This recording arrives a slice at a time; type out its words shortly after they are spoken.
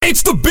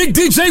It's the big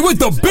DJ with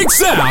the big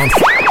sound.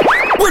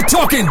 We're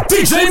talking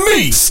DJ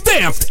Meat,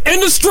 stamped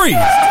in the street.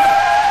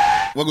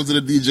 Welcome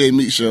to the DJ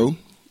Meat Show,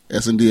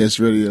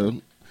 SNDS Radio.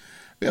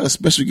 We have a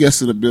special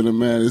guest in the building,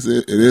 man.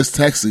 It is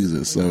tax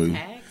season, so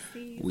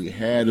we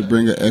had to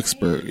bring an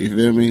expert. You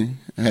feel me?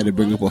 I had to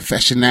bring a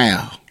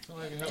professional.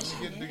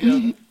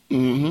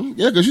 Mm-hmm.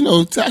 Yeah, because you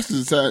know,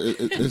 taxes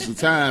is a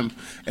time,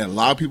 and a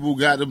lot of people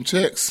got them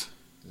checks.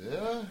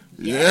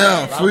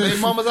 Yeah. Free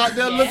mamas out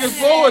there looking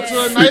forward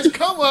to a nice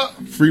come up.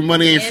 Free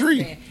money ain't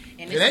free.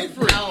 And it ain't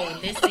free. No,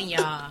 listen,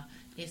 y'all.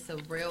 It's a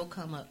real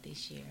come up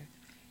this year.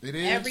 It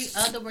is. Every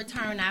other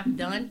return I've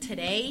done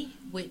today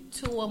with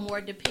 2 or more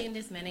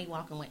dependents, man, they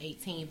walking with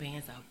 18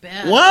 bands out.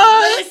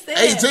 What?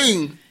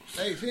 Listen.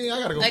 18?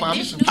 I gotta go find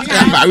me some Additional kids.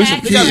 child Buy me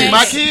some tax kids. credit.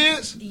 My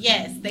kids?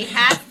 Yes, they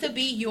have to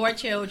be your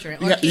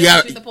children or kids You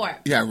you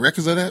support. got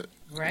records of that?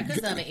 Records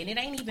of it, and it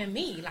ain't even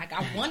me. Like,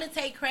 I want to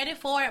take credit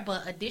for it,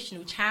 but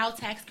additional child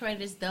tax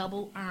credit is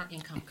double, earned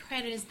income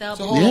credit is double.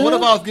 So hold on, what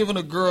if I was giving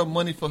a girl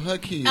money for her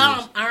kids?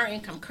 Earned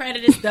income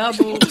credit is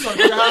double. So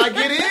how I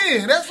get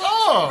in? That's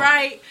all.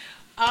 Right.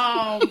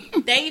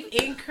 They've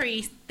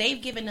increased.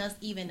 They've given us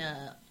even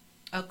a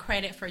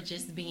credit for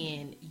just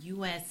being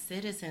U.S.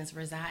 citizens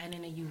residing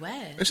in the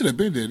U.S. They should have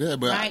been there,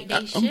 but Right,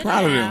 I'm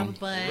proud of them.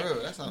 But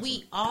Real,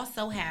 we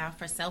also have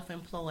for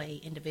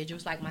self-employed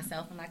individuals like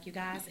myself and like you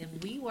guys, if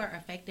we were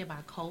affected by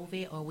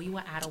COVID or we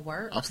were out of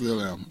work, I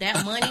still am.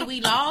 that money we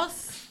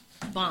lost,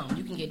 boom,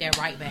 you can get that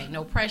right back.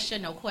 No pressure,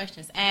 no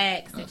questions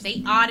asked. If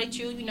they audit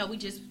you, we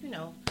just,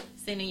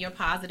 send in your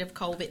positive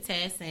COVID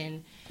test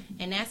and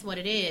that's what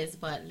it is.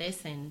 But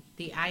listen,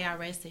 the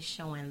IRS is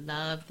showing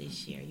love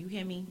this year. You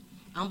hear me?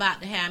 I'm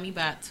about to have me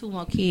about 2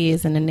 more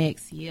kids in the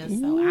next year, so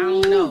I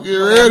don't know. Get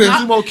ready.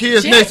 2 more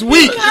kids next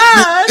week.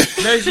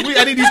 Next week.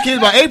 I need these kids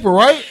by April,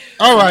 right?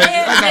 All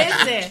right.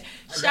 Listen,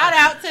 shout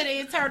out to the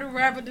Internal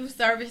Revenue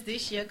Service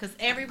this year, because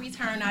every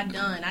return I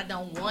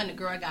done one. The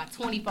girl got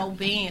 24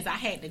 bands. I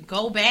had to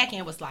go back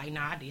and was like,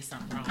 nah, I did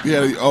something wrong.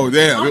 Yeah. Oh,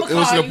 damn. I'ma It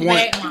was to call the you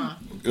point. back, Mom.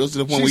 It was to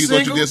the point She where you thought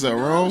you single? did something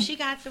wrong. She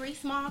got 3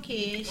 small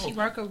kids. She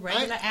work a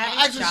regular I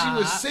average actually, job.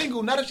 she was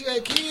single. Not that she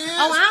had kids.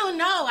 Oh, I don't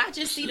know. I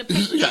just see the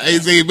picture. She got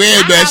 18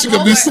 man back. She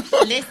could be so.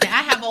 Listen,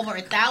 I have over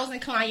 1,000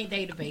 client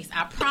database.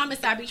 I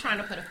promise I be trying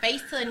to put a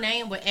face to a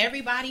name with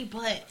everybody,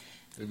 but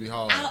It'd be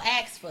hard. I'll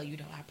ask for you,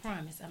 though. I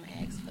promise I'm going to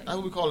ask for That's you.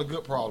 what we call a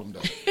good problem,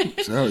 though.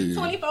 Tell you.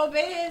 24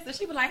 beds. And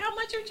she was like, how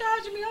much you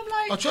charging me? I'm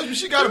like, Oh, trust me,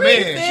 she got a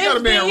man. She got a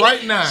man $350.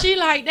 right now. She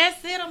like,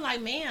 that's it. I'm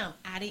like, ma'am,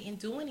 I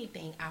didn't do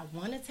anything. I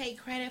want to take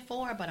credit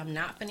for it, but I'm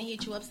not finna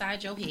hit you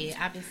upside your head.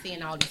 I've been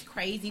seeing all these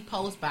crazy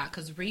posts about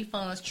because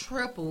refunds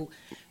tripled.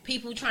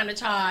 People trying to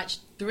charge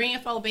 3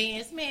 and 4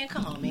 bands. Man,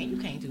 come on, man. You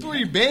can't do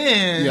 3 that.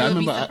 bands. Yeah, I You'll be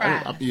remember.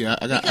 I got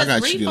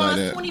Because shit like refunds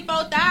that.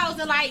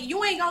 24,000. Like,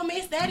 you ain't gonna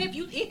miss that if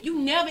you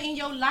never in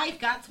your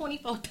life got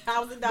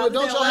 $24,000. But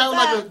don't y'all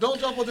have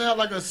don't y'all supposed to have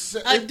like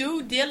a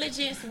due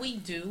diligence? We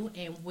do,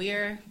 and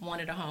we're one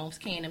of the homes.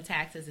 Kingdom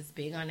Taxes is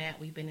big on that.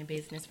 We've been in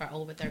business for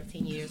over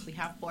 13 years. We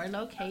have 4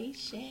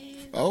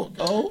 locations.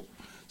 Oh.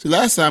 See,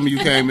 last time you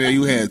came in,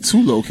 you had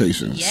 2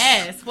 locations.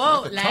 Yes,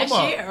 well, last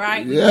year,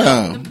 right? We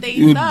Yeah. built them things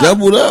You up.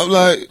 doubled up,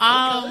 like.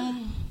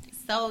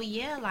 So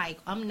yeah, like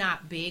I'm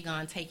not big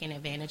on taking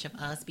advantage of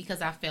us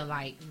because I feel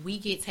like we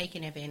get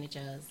taken advantage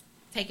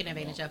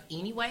of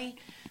anyway.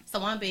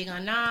 So I'm big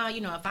on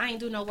if I ain't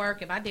do no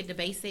work, if I did the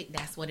basic,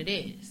 that's what it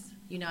is.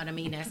 You know what I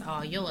mean? That's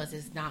all yours.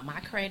 It's not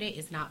my credit.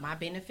 It's not my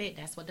benefit.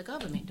 That's what the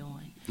government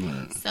doing.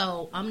 Right.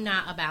 So I'm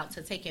not about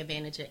to take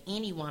advantage of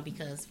anyone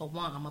because, for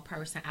one, I'm a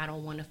person. I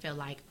don't want to feel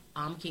like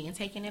I'm getting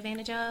taken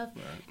advantage of.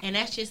 Right. And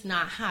that's just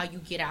not how you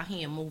get out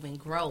here and move and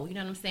grow. You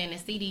know what I'm saying? And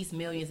see these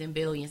millions and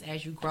billions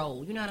as you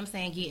grow. You know what I'm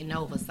saying? Getting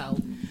over.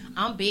 So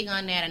I'm big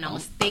on that, and I'm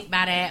going to stick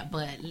by that.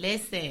 But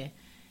listen,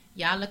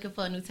 y'all looking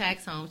for a new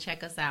tax home,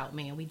 check us out,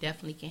 man. We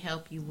definitely can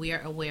help you.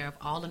 We're aware of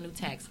all the new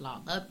tax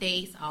law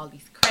updates, all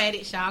these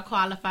credits y'all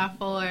qualify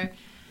for.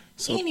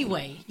 So,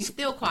 anyway, you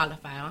still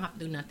qualify. I don't have to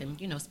do nothing,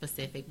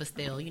 specific, but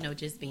still,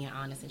 just being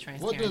honest and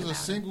transparent. What does a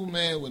single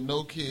man with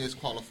no kids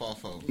qualify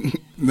for?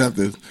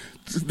 Nothing.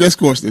 Next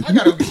question. I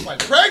gotta be like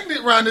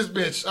pregnant around this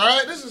bitch. All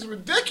right, this is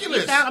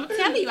ridiculous. I'm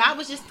telling you, I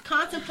was just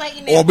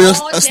contemplating that Or be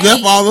all a day.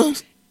 stepfather.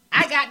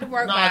 I got to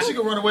work. Nah, she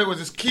can run away with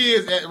his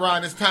kids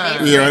around this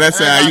time. Yeah, that's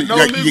how you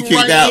get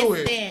kicked out.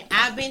 Listen,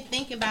 I've been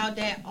thinking about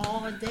that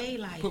all day.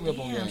 Like, Put me up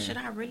on damn, game. should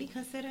I really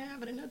consider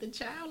having another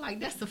child? Like,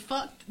 that's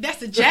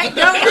a jacked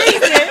up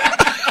reason.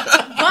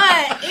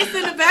 But it's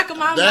in the back of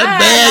my mind. That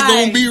bag like,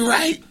 gonna be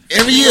right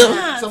every year.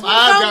 Yeah, Some so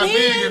eyes got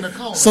then- big in the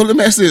corner. So let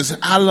me ask this: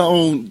 how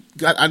long?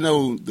 I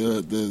know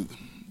the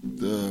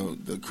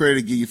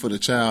credit give you for the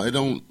child. It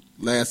don't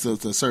last to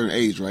a certain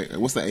age, right?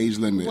 What's the age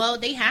limit? Well,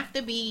 they have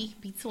to be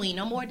between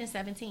no more than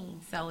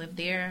 17. So if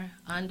they're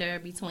under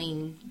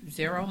between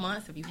 0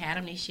 months, if you had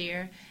them this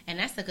year, and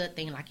that's a good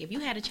thing. Like if you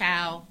had a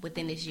child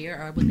within this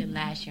year or within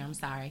last year,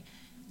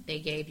 they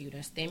gave you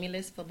the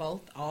stimulus for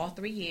all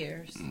 3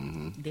 years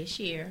this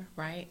year,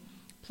 right?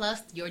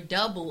 plus your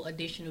double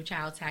additional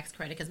child tax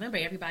credit. Because remember,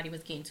 everybody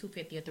was getting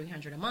 $250 or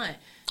 $300 a month.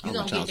 You're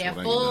gonna get that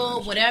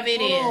full whatever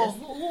it is.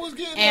 Who was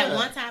getting At that?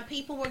 one time,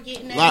 people were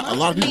getting that. A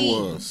lot of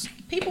people was.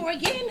 People were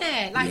getting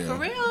that. Like for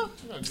real.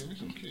 You gotta give me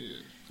some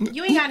kids.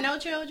 You ain't got no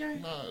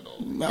children.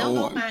 Nah, Don't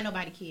go find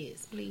nobody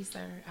kids, please,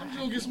 sir. I'm just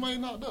gonna get somebody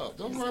knocked up.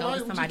 Don't Just worry go about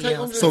to it. somebody Just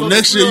else. So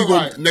next year you're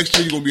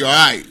gonna be all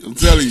right. I'm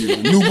telling you,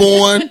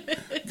 newborn,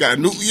 got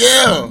a new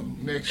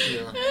Next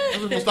year,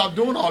 I'm gonna stop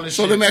doing all this.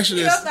 So shit. let me ask you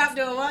You this. don't stop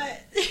doing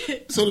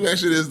what? So let me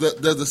ask you this: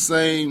 does the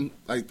same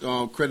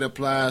credit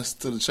applies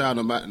to the child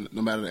no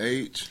matter the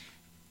age?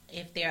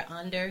 If they're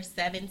under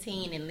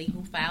 17 and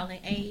legal filing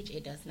age,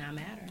 it does not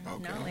matter.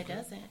 Okay. No, it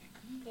doesn't.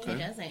 Okay. It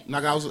doesn't.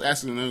 Like I was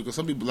asking them because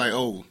some people like,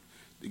 oh,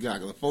 you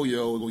got a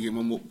 4-year-old gonna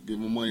get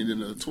more money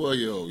than a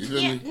 12-year-old. You feel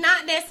Yeah, me?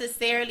 not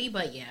necessarily,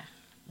 but yeah.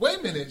 Wait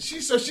a minute. She.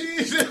 I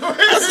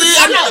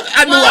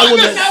knew I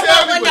wouldn't.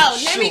 No.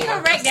 Let me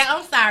correct that.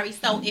 I'm sorry.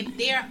 So if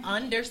they're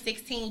under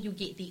 16, you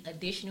get the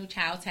additional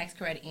child tax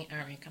credit and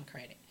earned income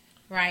credit.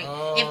 Right?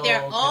 If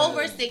they're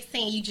over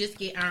 16, you just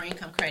get earned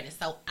income credit.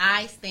 So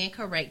I stand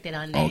corrected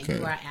on that. Okay.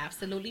 You are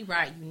absolutely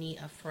right. You need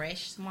a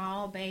fresh,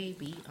 small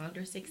baby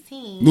under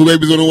 16. New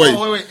baby's on the way.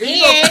 Wait.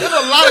 There's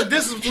a lot of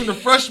distance between the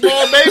fresh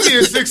small baby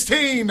and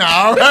 16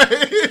 now, all right?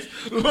 Listen,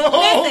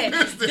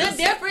 the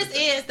difference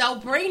is, though,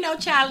 bring no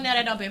child in there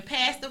that done been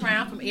passed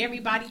around from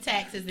everybody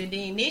taxes, and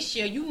then this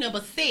year you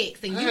number 6,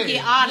 and you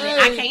get all of it.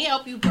 I can't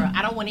help you, bro.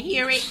 I don't want to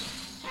hear it.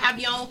 Have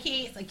your own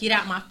kids or get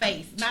out my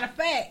face. Matter of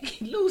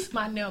fact, lose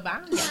my number. I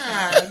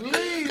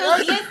don't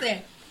Cause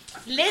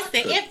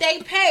listen, if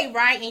they pay,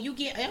 right, and you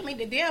get,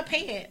 they'll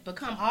pay it, but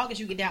come August,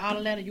 you get that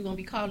auto letter, you're going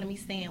to be calling me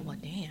saying, well,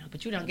 damn,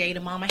 but you done gave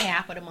the mama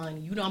half of the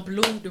money. You done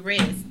blew the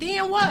rest.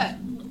 Then what?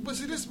 But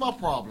see, this is my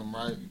problem,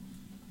 right?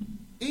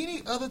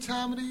 Any other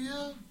time of the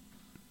year,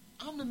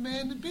 I'm the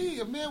man to be,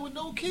 a man with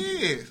no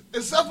kids.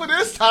 Except for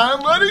this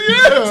time of the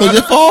year. So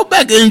just fall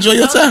back and enjoy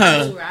your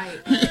time. Right.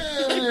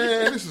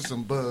 Man, this is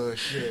some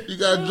bullshit. You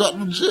gotta drop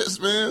them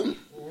jits, man.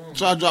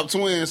 Try to drop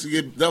twins to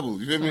get double.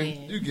 You feel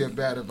me? You get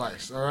bad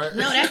advice, all right?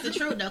 No, that's the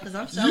truth, though, because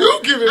I'm so...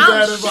 You giving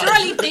bad advice. I'm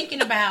surely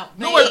thinking about...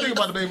 Nobody think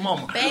about the baby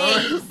mama.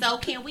 Babe, so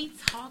can we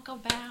talk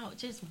about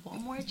just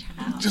one more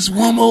child? Just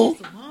one more.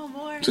 Just one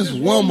more. Just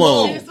one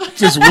more.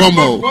 Just one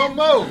more. One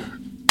more.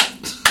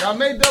 Y'all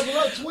may double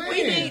up twins.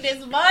 We need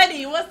this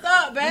money. What's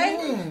up,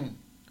 babe?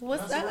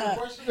 What's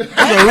up?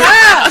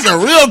 That's a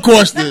real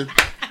question.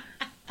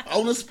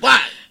 On the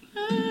spot.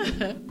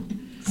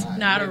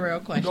 Not a real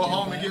question. Go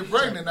home and get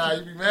pregnant now.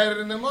 You be madder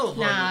than them motherfuckers.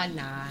 Nah. Ain't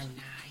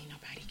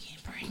nobody getting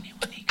pregnant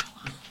when they go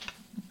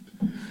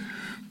home.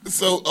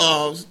 So,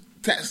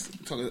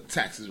 talking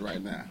taxes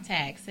right now.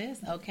 Taxes,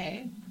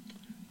 okay.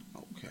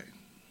 Okay.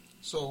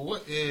 So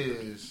what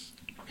is,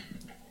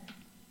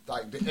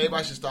 like,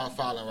 everybody should start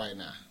filing right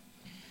now.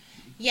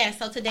 Yeah,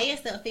 so today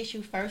is the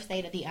official first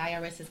day that the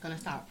IRS is going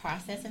to start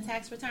processing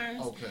tax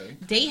returns. Okay.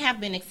 They have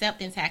been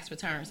accepting tax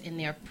returns in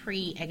their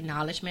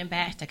pre-acknowledgement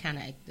batch to kind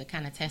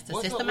of test the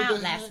system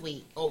out last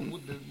week. Oh,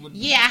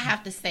 yeah, I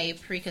have to say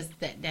pre because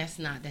that's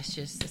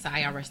just it's an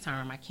IRS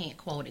term. I can't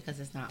quote it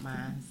because it's not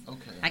mine.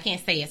 Okay. I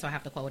can't say it, so I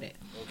have to quote it.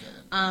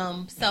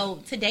 Okay.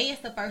 So today is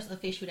the first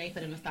official day for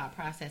them to start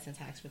processing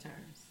tax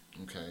returns.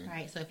 Okay.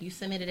 Right. So if you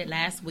submitted it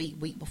last week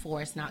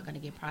before, it's not going to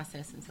get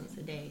processed until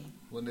today.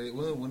 When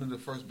did the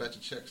first batch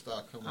of checks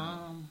start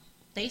coming?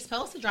 They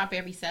supposed to drop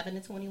every 7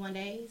 to 21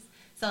 days.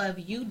 So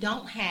if you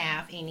don't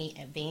have any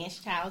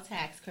advanced child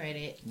tax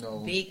credit,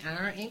 big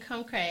earned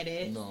income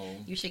credit,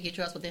 you should get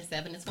yours within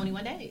 7 to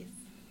 21 days.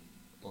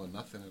 Or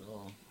nothing at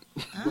all.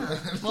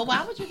 Well,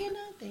 why would you get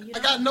nothing? I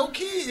got no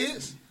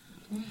kids.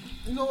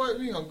 You know what?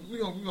 We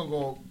gonna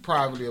go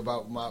privately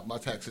about my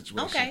tax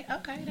situation. Okay,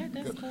 that's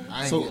cool.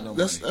 I ain't So getting no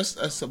money.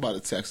 that's about the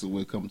taxes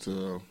when it comes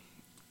to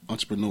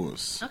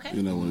entrepreneurs. Okay.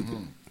 You know,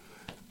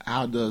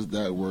 how does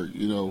that work?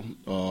 You know,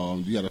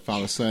 you got to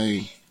follow the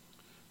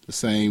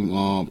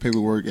same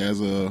paperwork as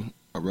a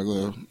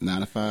regular 9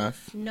 to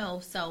 5. No.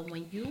 So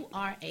when you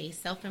are a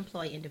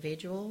self-employed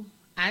individual,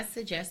 I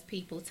suggest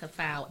people to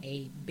file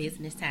a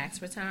business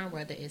tax return,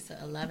 whether it's a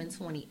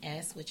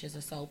 1120S, which is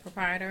a sole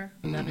proprietor,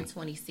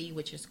 1120C,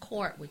 which is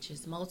corp, which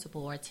is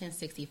multiple, or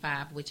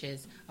 1065, which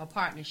is a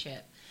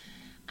partnership.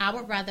 I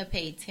would rather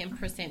pay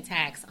 10%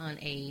 tax on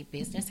a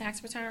business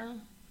tax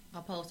return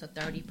opposed to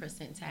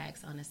 30%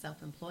 tax on a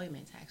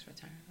self-employment tax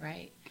return,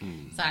 right?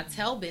 So I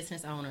tell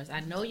business owners,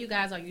 I know you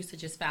guys are used to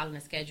just filing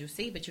a Schedule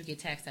C, but you get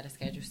taxed at a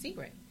Schedule C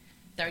rate,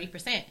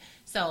 30%.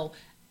 So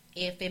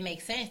if it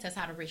makes sense, that's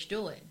how the rich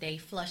do it. They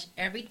flush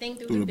everything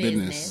through the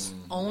business,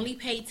 only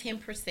pay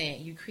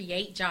 10%. You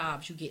create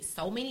jobs. You get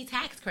so many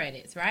tax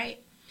credits,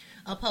 right?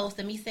 Opposed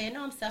to me saying,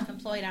 no, I'm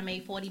self-employed. I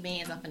made 40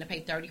 bands. I'm going to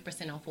pay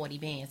 30% on 40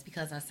 bands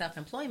because on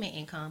self-employment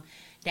income,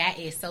 that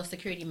is Social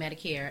Security,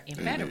 Medicare, and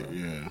federal.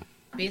 Yeah.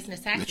 Business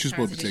tax That you're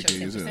returns supposed to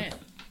take is care of 10%.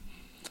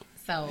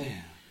 So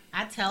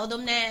I tell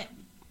them that.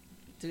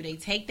 Do they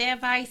take their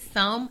advice?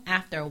 Some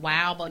after a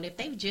while, but if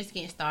they just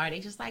getting started,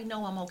 they just like,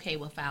 no, I'm okay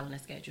with filing a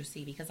Schedule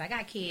C because I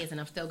got kids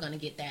and I'm still going to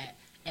get that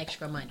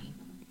extra money.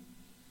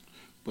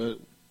 But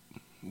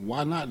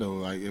Why not though?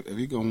 Like if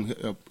you're gonna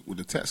hit up with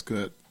the tax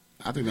cut,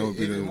 I think that would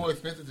be Is it more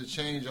expensive to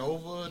change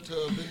over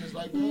to a business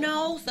like that?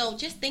 No, so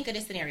just think of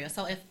this scenario.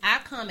 So if I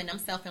come and I'm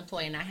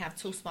self-employed and I have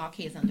 2 small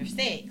kids under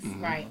 6,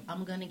 right,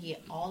 I'm going to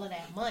get all of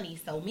that money.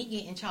 So me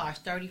getting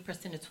charged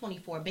 30% of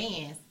 24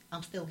 bands,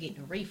 I'm still getting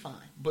a refund.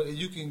 But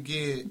you can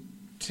get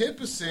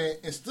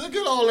 10% and still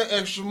get all the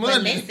extra money.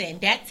 But listen,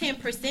 that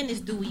 10%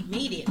 is due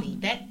immediately.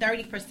 That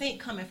 30%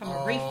 coming from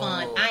a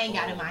refund, I ain't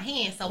got in my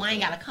hand, so I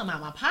ain't got to come out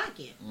my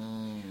pocket.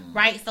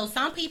 Right? So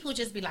some people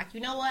just be like,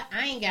 you know what?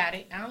 I ain't got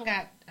it. I don't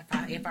got,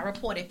 if I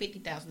reported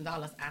 $50,000,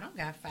 I don't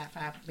got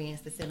five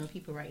bands to send on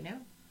people right now.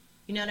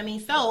 You know what I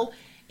mean? So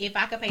if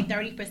I could pay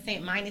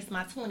 30% minus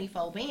my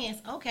 24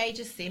 bands, okay,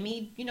 just send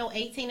me,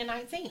 18 and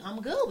 19. I'm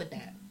good with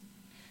that.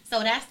 So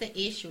that's the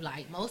issue.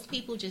 Like, most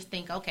people just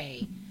think,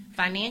 okay,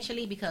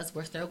 financially, because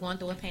we're still going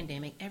through a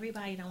pandemic,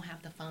 everybody don't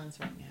have the funds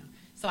right now.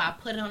 So I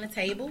put it on the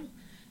table,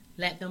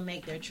 let them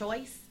make their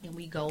choice, and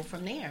we go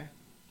from there.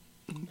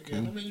 Okay.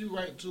 I mean, you're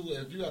right too.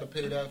 If you got to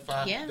pay that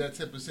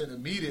 10%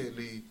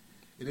 immediately,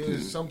 it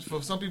is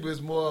for some people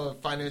it's more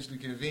financially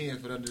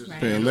convenient for them to just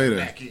pay it later.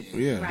 Back in.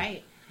 Yeah,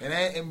 right.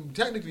 And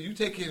technically, you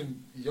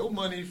taking your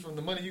money from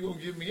the money you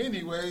gonna give me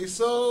anyway.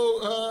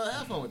 So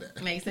have fun with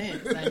that. Makes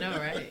sense. I know,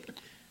 right?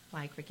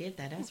 Like, forget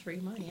that. That's free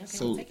money. Okay,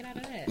 So we'll take it out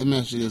of that. let me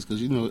ask you this,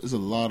 because there's a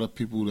lot of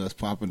people that's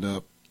popping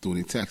up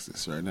doing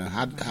taxes right now.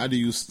 How do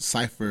you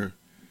cipher?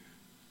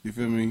 You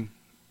feel me?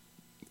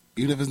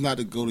 Even if it's not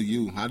to go to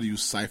you, how do you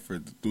cipher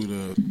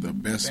through the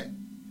best?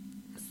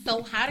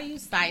 So how do you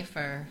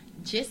cipher?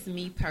 Just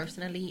me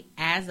personally,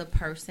 as a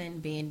person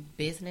being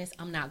business,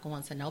 I'm not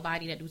going to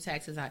nobody that do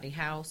taxes out their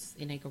house,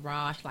 in their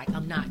garage. Like,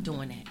 I'm not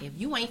doing that. If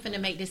you ain't finna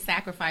make this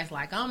sacrifice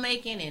like I'm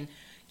making and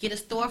get a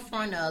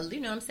storefront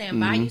or,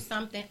 buy you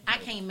something, I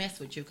can't mess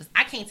with you because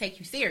I can't take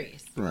you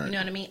serious. Right. You know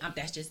what I mean?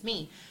 That's just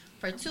me.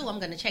 For 2, I'm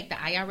going to check the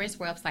IRS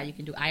website. You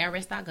can do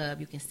irs.gov.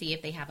 You can see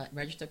if they have a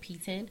registered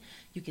P10.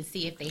 You can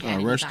see if they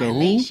have any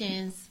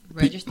violations.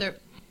 Registered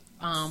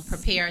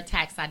prepare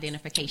tax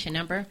identification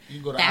number. You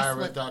can go to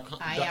irs.gov.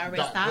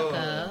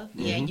 irs.gov.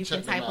 Yeah, you Check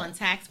can type them out. on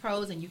Tax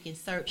Pros and you can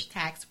search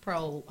Tax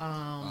Pro.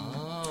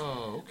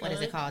 Okay. What is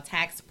it called?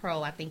 Tax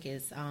Pro, I think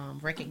is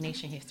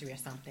recognition history or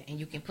something. And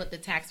you can put the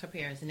tax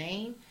preparer's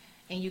name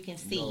and you can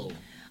see. No.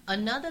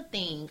 Another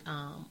thing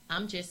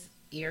I'm just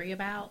eerie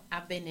about,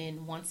 I've been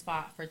in one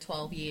spot for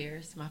 12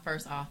 years, my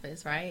first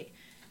office, right?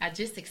 I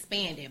just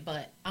expanded,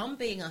 but I'm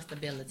big on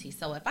stability.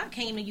 So if I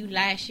came to you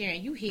last year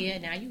and you here,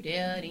 now you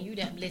there, then you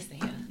there, listen,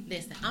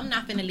 I'm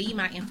not going to leave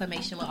my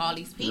information with all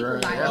these people.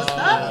 Right. Like, what's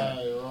up?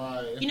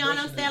 Right. You know what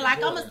I'm saying? Like,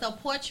 I'm going to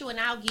support you and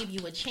I'll give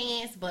you a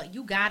chance, but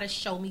you got to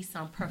show me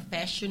some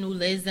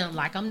professionalism.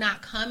 Like, I'm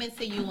not coming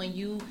to you and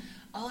you,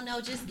 oh,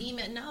 no, just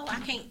email. No, I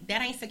can't.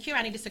 That ain't secure.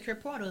 I need a secure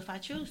portal if I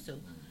choose to.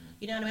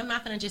 You know what I mean? I'm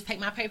not going to just take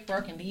my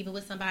paperwork and leave it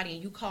with somebody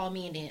and you call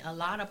me, and then a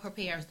lot of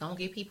preparers don't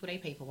give people their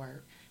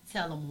paperwork.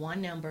 Tell them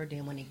one number,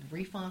 then when the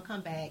refund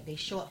come back, they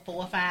short 4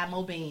 or 5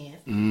 more bands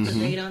because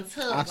they done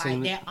took.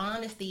 Like, that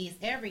honesty is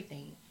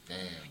everything. Damn.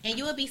 And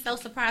you would be so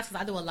surprised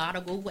because I do a lot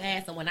of Google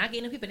ads. So when I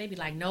get in people, they be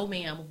like, no,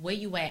 ma'am, where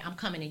you at? I'm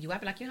coming to you. I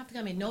be like, you don't have to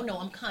come in. No,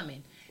 I'm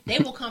coming. They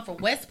will come from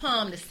West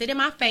Palm to sit in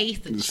my face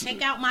to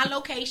check out my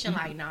location.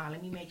 Like, nah,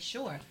 let me make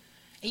sure.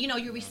 And,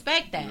 you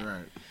respect that.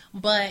 Right.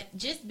 But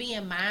just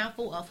being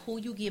mindful of who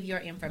you give your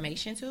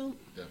information to.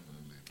 Definitely.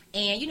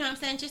 And, you know what I'm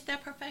saying, just their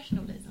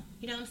professionalism.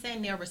 You know what I'm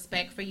saying? Their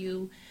respect for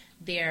you,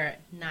 their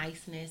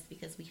niceness,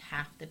 because we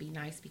have to be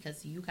nice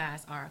because you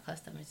guys are our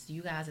customers.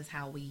 You guys is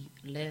how we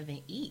live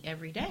and eat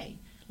every day.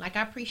 Like,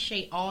 I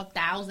appreciate all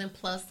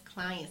 1,000+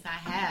 clients I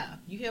have.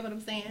 You hear what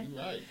I'm saying?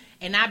 Right.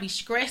 And I be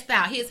stressed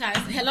out. Here's how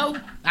it's, hello.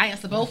 I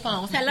answer both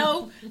phones.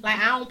 Hello. Like,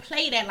 I don't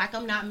play that like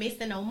I'm not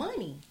missing no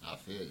money. I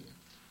feel you.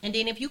 And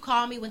then if you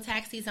call me when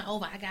tax season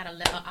over, I got an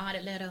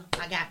audit letter.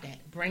 I got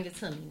that. Bring it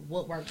to me.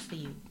 What works for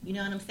you? You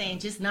know what I'm saying?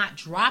 Just not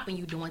dropping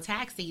you during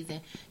tax season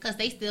because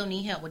they still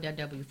need help with their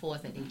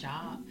W-4s at their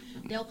job.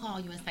 They'll call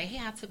you and say,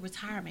 hey, I took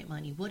retirement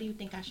money. What do you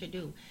think I should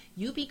do?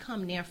 You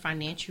become their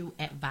financial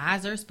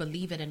advisors,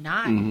 believe it or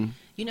not.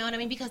 You know what I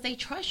mean? Because they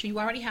trust you. You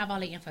already have all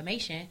the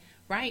information,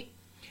 right?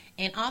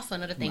 And also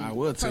another thing, I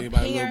will tell you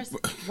about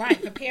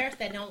preparers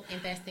that don't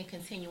invest in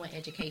continuing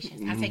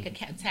education. I take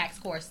a tax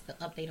course to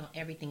update on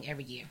everything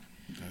every year.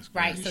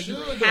 Right? So you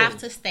have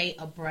to stay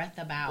abreast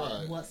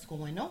about what's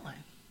going on.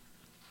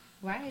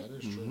 Right?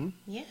 That is true.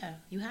 Yeah,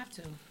 you have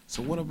to.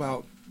 So what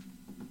about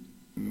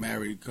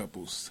married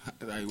couples?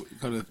 Like,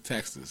 come to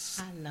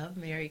Texas. I love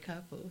married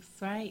couples,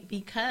 right?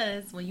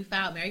 Because when you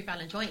married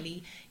filing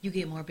jointly, you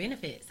get more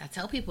benefits. I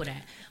tell people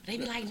that. They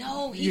be like,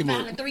 no, he's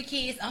filing 3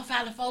 kids, I'm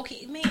filing 4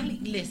 kids. Man,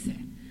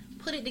 listen.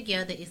 Put it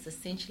together, it's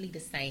essentially the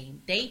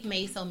same. They've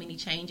made so many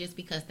changes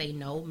because they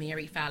know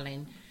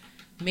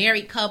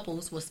married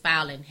couples was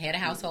filing, had a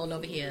household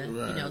over here,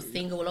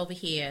 single over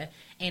here,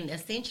 and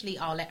essentially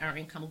all that earned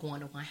income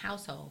going to one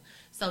household.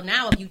 So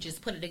now if you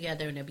just put it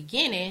together in the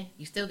beginning,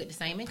 you still get the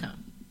same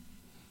income.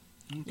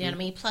 Okay. You know what I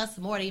mean? Plus,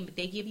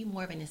 they give you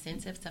more of an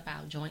incentive to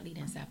file jointly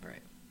than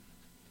separate.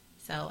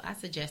 So I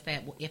suggest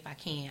that if I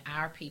can,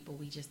 our people,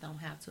 we just don't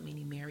have too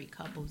many married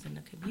couples in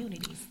the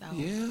community. So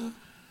Yeah.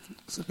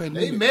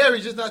 They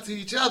married, just not to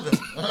each other.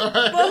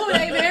 Well, who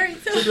they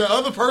married to? To the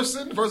other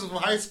person, the person from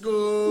high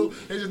school,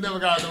 they just never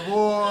got a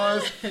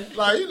divorce.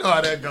 Like, you know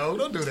how that goes.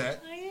 Don't do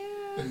that.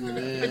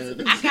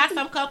 I got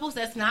some couples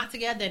that's not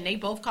together and they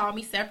both call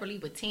me separately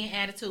with 10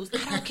 attitudes.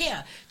 I don't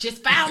care.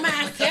 Just file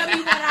mine. Tell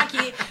me what I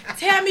get.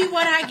 Tell me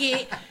what I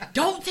get.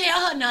 Don't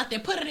tell her nothing.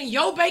 Put it in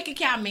your bank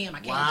account, ma'am. I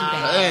can't do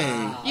that.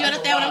 Dang. You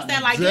understand what I'm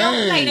saying? Like, they Dang.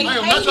 don't play. They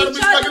I'm pay not trying to each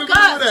be stuck in other the middle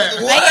of guts. that.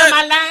 They What? in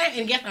my line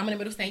and guess I'm in the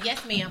middle saying,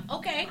 yes, ma'am.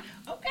 Okay.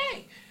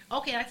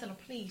 I tell them,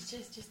 please,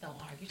 just don't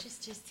argue.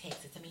 Just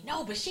text it to me.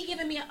 No, but she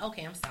giving me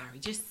okay, I'm sorry.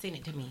 Just send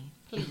it to me,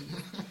 please.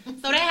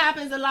 So that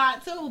happens a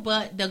lot too,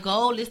 but the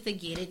goal is to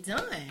get it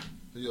done.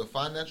 So you're a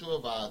financial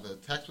advisor,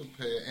 tax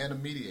preparer, and a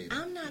mediator.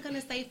 I'm not going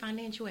to say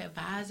financial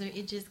advisor.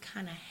 It just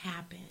kind of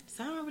happens.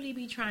 So I don't really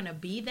be trying to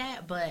be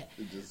that, but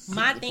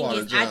my thing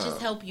is I just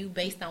help you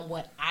based on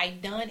what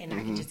I've done, and I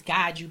can just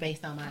guide you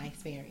based on my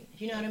experience.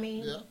 You know what I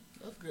mean? Yeah,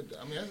 that's good.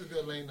 I mean, that's a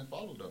good lane to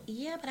follow, though.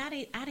 Yeah, but I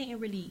didn't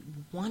really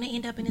want to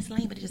end up in this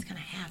lane, but it just kind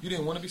of happened. You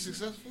didn't want to be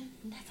successful?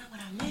 That's not what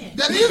I meant.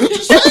 That is what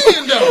you're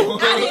saying, though.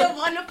 I didn't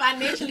want to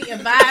financially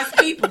advise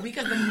people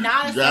because I'm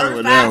not a Got it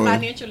with certified that one.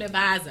 financial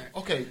advisor.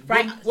 Okay,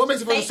 Right. what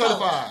makes a person State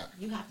certified?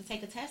 You have to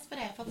take a test for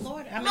that for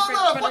Florida. No,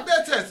 fuck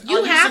that test. You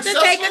Are have to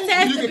successful? take a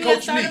test You to can be a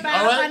coach me,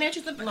 certified all right?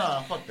 financial advisor.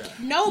 Nah, fuck that.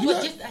 No, You but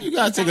got- just you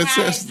gotta take a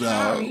how test, it's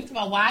dog. done. You talk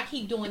about why I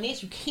keep doing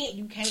this. You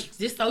can't.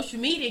 This social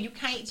media, you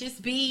can't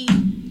just be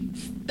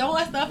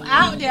throwing stuff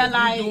out there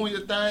like. You doing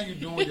your thing, you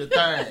doing your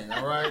thing,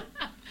 all right?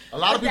 A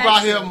lot of But people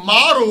out here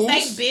models.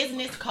 Say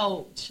business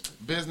coach.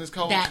 Business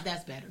coach,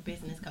 That's better.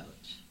 Business coach.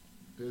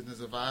 business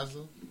advisor.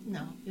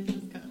 No,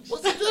 business coach.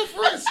 What's the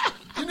difference?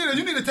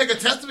 You need to take a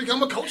test to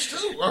become a coach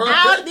too. All I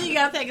right? don't think you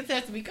gotta take a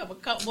test to become a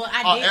coach. Well,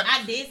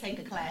 I did take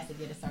a class to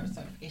get a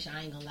certification.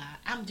 I ain't gonna lie.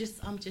 I'm just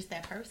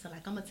that person.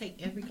 Like I'm gonna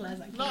take every class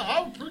I can. No,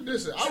 I would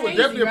Crazy,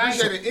 definitely right?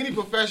 appreciate it. Any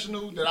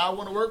professional that I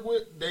want to work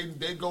with,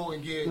 they go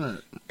and get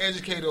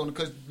educated on it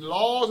because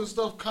laws and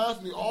stuff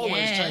constantly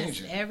always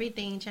changing.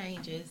 Everything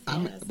changes.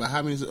 But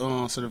how many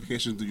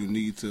certifications do you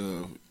need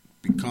to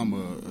become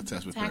a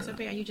tax preparer? Tax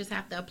preparer, you just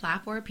have to apply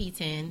for a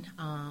P10,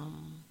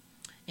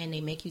 and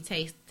they make you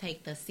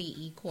take the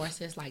CE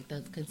courses, like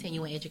the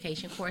continuing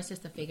education courses,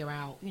 to figure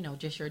out,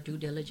 just your due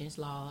diligence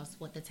laws,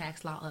 what the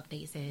tax law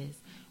update says,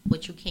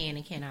 what you can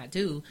and cannot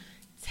do.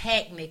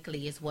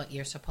 Technically, is what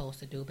you're supposed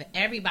to do. But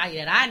everybody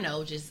that I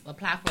know just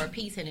apply for a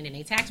P10 and then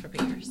they tax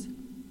preparers.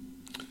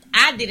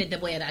 I did it the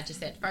way that I just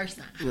said first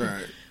time.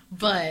 Right.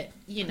 But,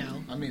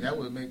 I mean, that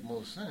would make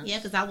more sense. yeah,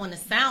 because I want to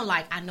sound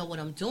like I know what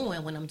I'm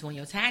doing when I'm doing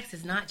your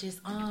taxes, not just,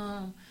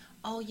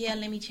 oh, yeah,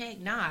 let me check.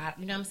 Nah,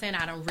 you know what I'm saying?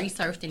 I done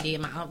researched and did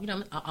my,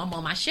 I'm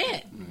on my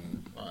shit.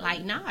 Right.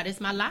 Like, nah, this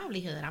is my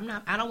livelihood.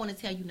 I don't want to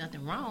tell you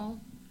nothing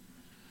wrong.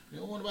 You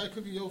don't want nobody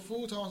cooking your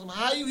food, talking about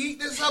how you heat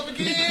this up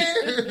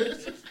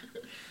again.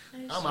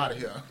 I'm out of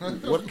here.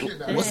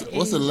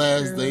 What's the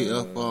last day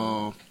of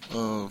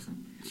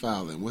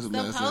filing? What's the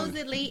last day?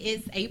 Supposedly,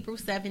 it's April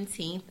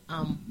 17th.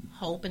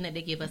 Hoping that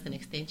they give us an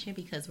extension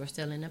because we're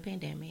still in a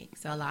pandemic.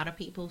 So a lot of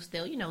people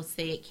still,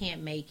 say it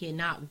can't make it,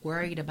 not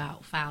worried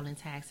about filing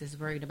taxes,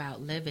 worried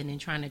about living and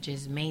trying to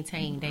just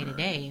maintain day to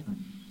day.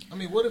 I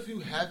mean, what if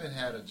you haven't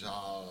had a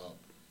job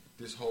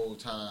this whole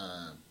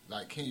time?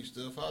 Like, can you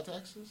still file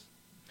taxes?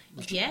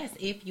 Yes,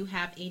 if you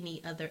have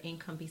any other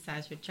income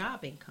besides your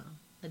job income.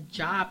 A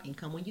job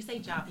income. When you say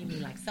job, you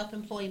mean like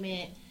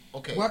self-employment,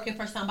 working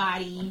for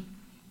somebody,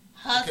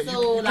 hustle, okay,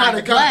 you like kind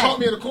of caught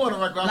me in the corner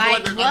right quick. I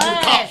feel like I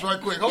need cops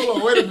right quick. Hold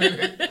on, wait a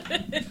minute.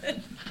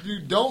 If you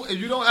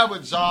don't have a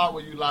job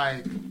where you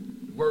like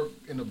work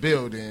in a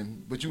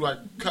building, but you like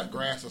cut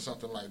grass or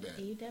something like that,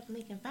 you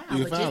definitely can file.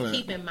 You but file just it.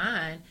 keep in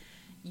mind,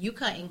 you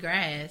cutting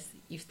grass,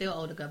 you still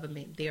owe the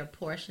government their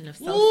portion of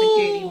Social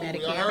Security,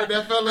 Medicare. Y'all heard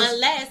that,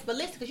 fellas? But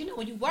listen, because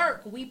when you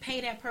work, we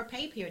pay that per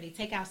pay period. They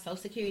take out Social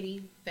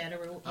Security,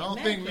 federal, I don't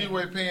and think Medicare.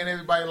 Leeway paying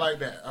everybody like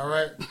that. All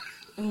right.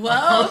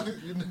 Well,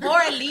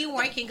 or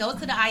Leroy can go to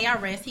the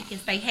IRS. He can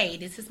say, "Hey,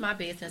 this is my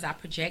business. I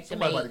project to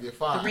Somebody make about to get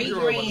fired. $3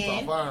 You're about to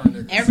start firing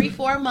grand niggas. every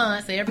 4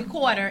 months, or every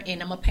quarter,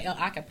 and I'm gonna pay.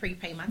 I can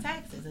prepay my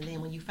taxes, and then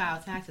when you file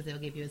taxes, they'll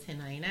give you a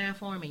 1099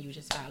 form, and you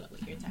just file it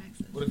with your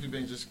taxes. What if you've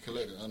been just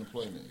collecting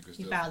unemployment?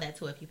 You file that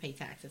too if you pay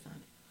taxes on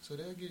it. So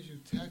that gives you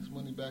tax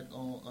money back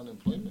on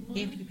unemployment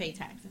money? If you pay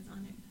taxes on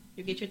it,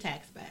 you get your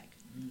tax back.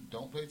 You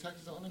don't pay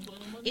taxes on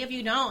unemployment money? If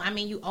you don't,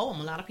 you owe them.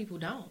 A lot of people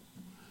don't.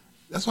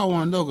 That's what I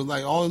want to know, because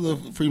like all the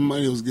free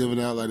money was given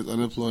out, like this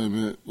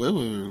unemployment. Well, it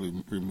wasn't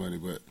really free money,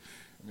 but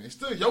I mean, it's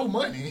still your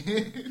money.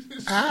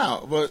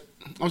 how? But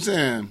I'm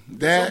saying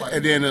that, Somebody-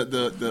 and then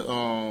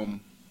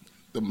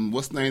the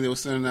what's the name they were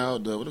sending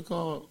out? What it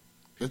called?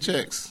 The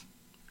checks.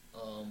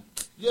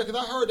 Yeah,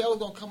 because I heard that was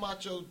going to come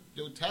out your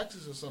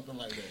taxes or something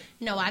like that.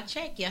 No, I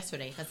checked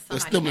yesterday because The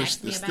somebody stimulus,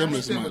 asked me the about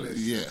it. stimulus money. Stimulus.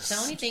 Yes. The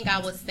only thing I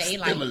would say,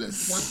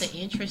 Stimulus. once the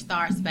interest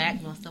starts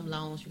back, once them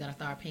loans, you got to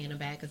start paying them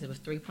back because it was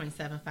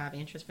 3.75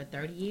 interest for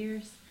 30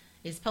 years.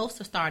 It's supposed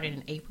to start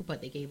in April,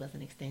 but they gave us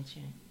an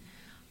extension.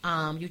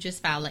 You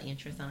just file an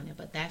interest on it,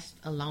 but that's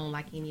a loan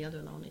like any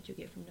other loan that you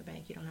get from the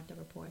bank. You don't have to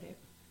report it.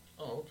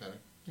 Oh, okay.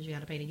 Because you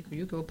got to pay it.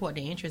 You can report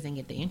the interest and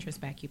get the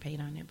interest back you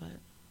paid on it, but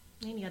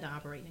any other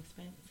operating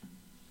expense.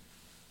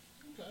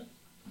 Okay.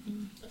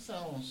 That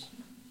sounds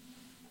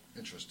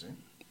interesting.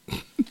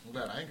 I'm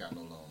glad I ain't got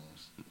no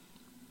loans.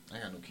 I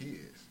ain't got no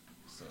kids,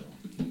 so.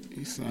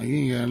 You sound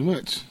you ain't got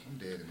much. I'm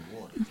dead in the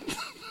water.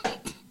 I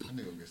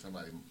need to go get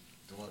somebody's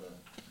daughter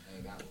to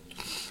hang out with me.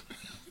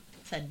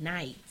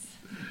 Tonight.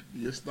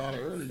 You started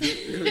early.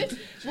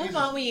 Move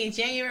on, we in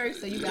January,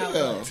 so you got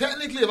one.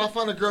 Technically, if I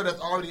find a girl that's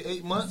already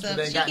 8 months So but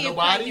if ain't she got get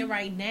nobody, pregnant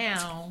right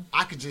now,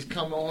 I could just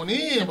come on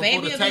in the before baby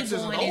the will be Texas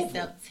is born in over.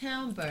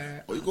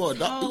 September. Oh, you go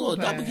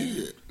adopt a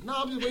kid. No,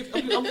 I'm just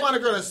waiting. I'm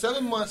finding a girl that's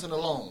 7 months and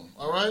alone.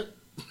 All right,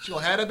 she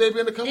gonna have that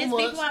baby in a couple There's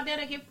months. people out there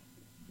that get.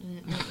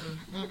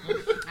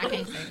 I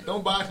can't say that.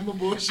 Don't buy some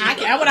bullshit.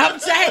 I would have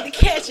tried to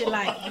catch it.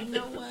 Like, you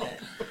know what?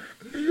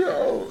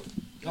 Yo.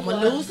 I'm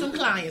gonna lose some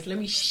clients. Let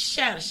me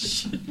shut up.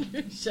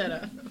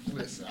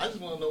 Listen, I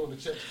just want to know when the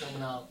check's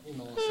coming out. You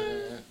know what I'm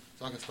saying?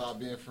 So I can start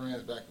being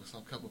friends back with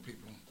some couple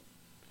people.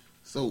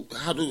 So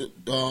how do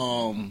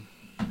man,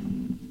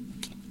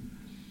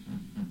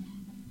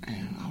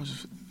 I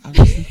was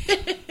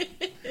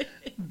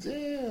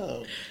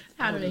damn.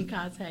 How do they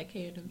contact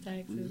K&M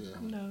Taxes? Yeah.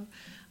 No.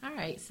 All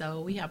right,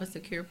 so we have a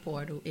secure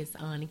portal. It's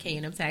on the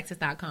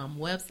KNMTaxes.com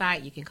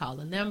website. You can call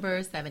the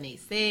number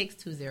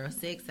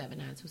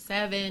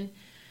 786-206-7927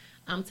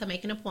 to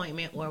make an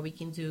appointment, or we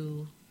can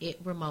do it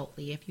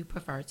remotely if you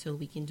prefer to.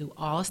 We can do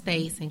all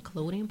states,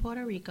 including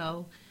Puerto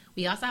Rico.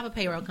 We also have a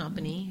payroll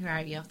company,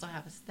 right? We also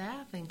have a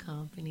staffing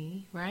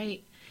company,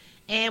 right?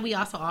 And we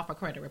also offer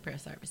credit repair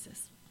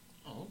services.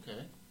 Oh,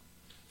 okay.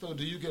 So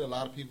do you get a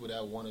lot of people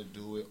that want to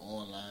do it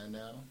online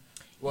now?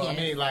 Well, Yes,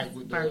 I mean, like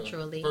with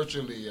virtually.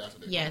 Virtually, that's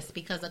what they Yes,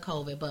 because of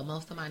COVID, but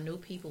most of my new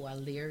people are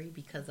leery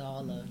because of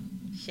all the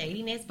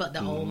shadiness, but the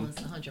old ones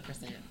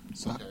 100%.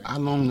 So Okay. how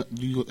long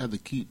do you have to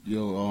keep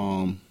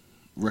your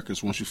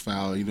records once you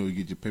file? You know, you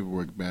get your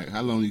paperwork back.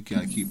 How long you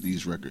gotta keep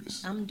these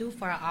records? I'm due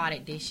for an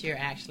audit this year,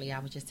 actually. I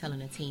was just telling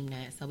the team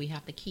that. So we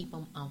have to keep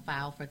them on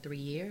file for 3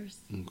 years,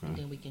 Okay. and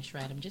then we can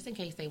shred them, just in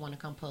case they want to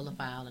come pull a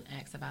file and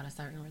ask about a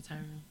certain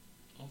return.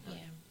 Okay.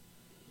 Yeah.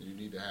 You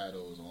need to have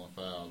those on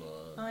file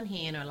or... On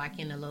hand or like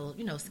in a little,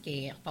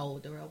 scan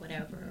folder or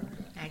whatever, or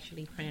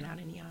actually print it out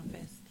in the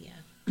office. Yeah.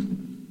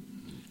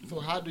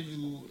 So how do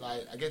you,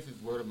 like, I guess it's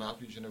word of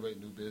mouth you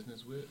generate new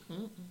business with?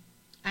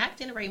 I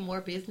generate more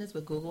business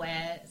with Google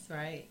Ads,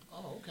 right?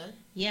 Oh, okay.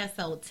 Yeah,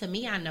 so to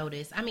me, I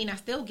noticed, I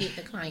still get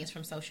the clients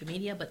from social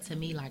media, but to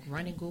me, like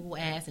running Google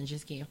Ads and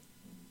just getting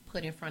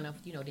put in front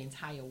of, the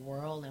entire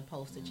world and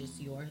post to just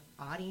your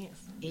audience,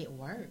 it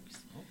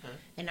works. Okay.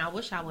 And I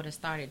wish I would have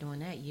started doing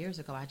that years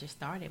ago. I just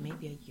started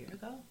maybe a year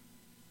ago.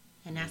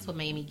 And that's what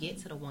made me get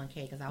to the 1K,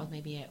 because I was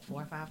maybe at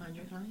 400 or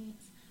 500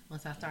 clients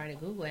once I started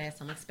Google Ads.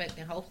 So I'm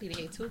expecting hopefully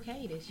to hit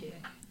 2K this year.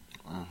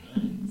 Wow.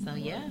 So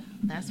yeah,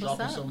 that's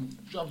what's up.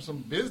 Dropping some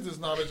business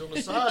knowledge on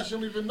the side. She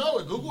don't even know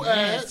it. Google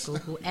Yes, Ads.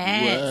 Google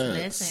Ads. Ads.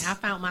 Listen, I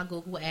found my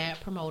Google Ad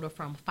promoter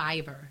from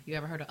Fiverr. You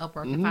ever heard of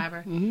Upwork or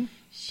Fiverr? Mm-hmm.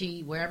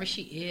 She, wherever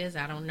she is,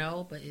 I don't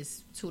know, but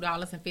it's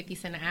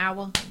 $2.50 an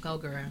hour. Go,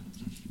 girl.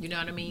 You know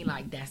what I mean?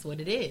 Like, that's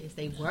what it is.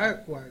 They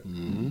work.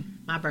 Mm-hmm.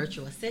 My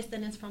virtual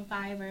assistant is from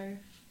Fiverr.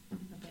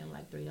 I pay him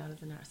like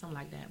 $3 an hour, something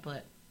like that.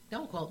 But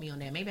don't quote me on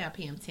that. Maybe I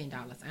pay him $10.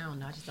 I don't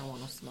know. I just don't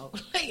want no smoke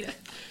later.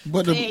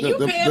 But Man, you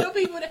pay them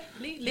people that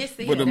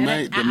listen. But the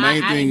main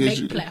thing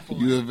is platform.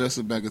 you invest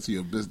it back into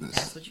your business.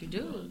 That's what you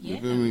do. You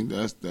Yeah. feel me?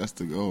 That's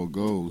the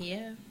goal.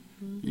 Yeah.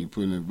 You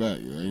putting it back.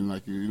 It ain't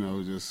like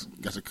you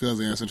just got your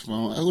cousin answering the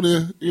phone. Oh,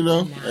 there,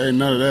 Nah. ain't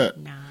none of that.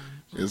 Nah.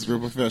 It's real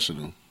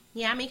professional.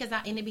 Yeah, because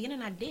in the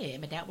beginning I did,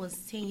 but that was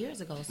 10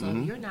 years ago. So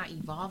if you're not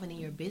evolving in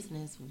your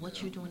business,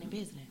 what you doing in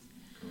business?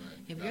 Correct.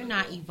 If you're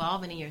not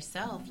evolving in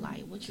yourself,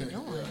 like, what you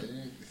doing?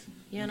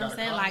 You know what I'm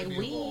saying? Like,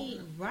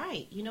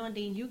 right. And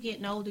then you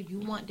getting older, you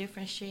want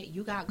different shit.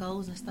 You got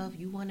goals and stuff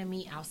you want to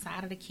meet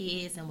outside of the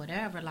kids and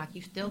whatever. Like,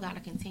 you still got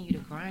to continue to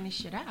grind this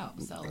shit out.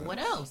 So what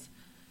else?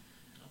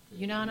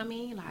 You know what I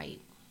mean? Like.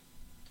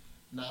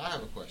 Now, I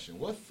have a question.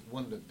 What's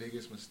one of the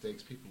biggest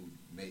mistakes people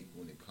make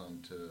when it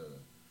comes to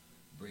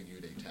bring you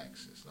their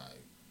taxes?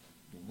 Like,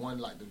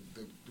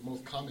 the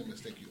most common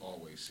mistake you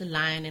always see. The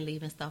lying and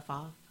leaving stuff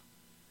off.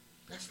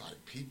 That's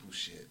like people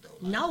shit, though.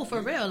 Like, No,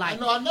 for real.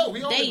 Like, I know. We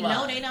they know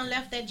lie. they done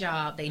left their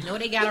job. They know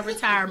they got a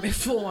retirement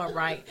form,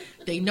 right?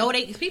 They know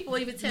people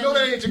even tell You know me.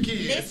 they ain't your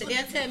kids. Listen,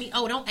 they'll tell me,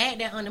 oh, don't add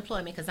that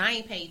unemployment because I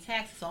ain't paid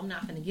taxes, so I'm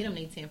not going to get them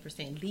their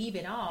 10%. Leave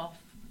it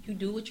off. You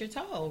do what you're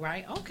told,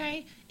 right?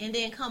 Okay. And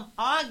then come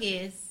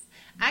August,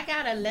 I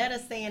got a letter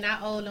saying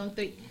I owe them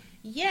 $3.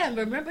 Yeah,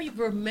 remember, you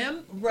told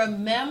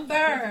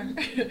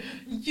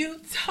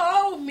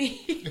me.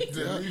 Leave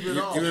it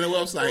off. You're on the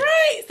website.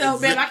 Right. So,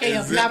 babe, I can't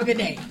help you. Have a good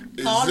day.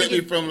 Call Zip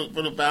me. me from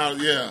the file.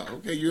 Yeah.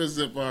 Okay, you're a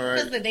zip, all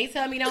right. Because they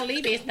tell me don't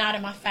leave it, it's not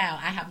in my file.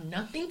 I have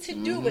nothing to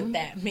do with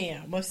that,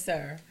 ma'am or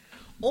sir.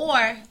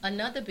 Or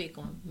another big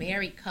one,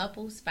 married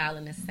couples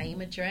filing the same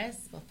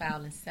address but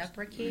filing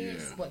separate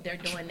kids. Yeah. What they're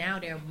doing now,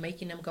 they're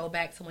making them go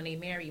back to when they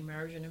married,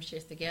 merging them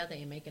shits together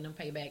and making them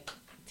pay back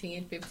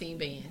 10, 15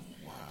 bands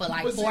for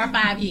like But 4 or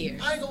 5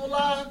 years. I ain't gonna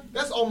lie,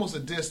 that's almost a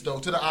diss though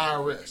to the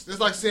IRS. It's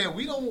like saying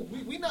we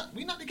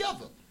not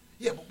together.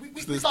 Yeah, but we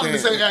not in the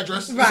same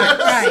address.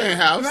 Right. Same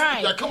house.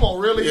 Right. Like, come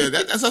on, really? Yeah,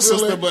 that's our Really?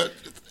 sister, but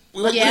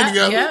we don't Yeah, be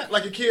together. yeah.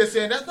 Like a kid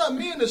saying, that's not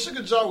me in the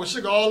sugar jar with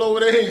sugar all over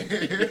their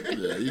head.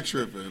 Yeah, you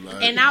tripping.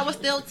 Like, And I would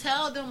still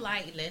tell them,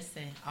 like,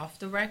 listen, off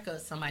the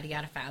record, somebody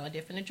got to file a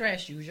different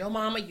address. Use your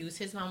mama, use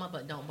his mama,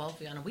 but don't both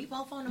be on it. We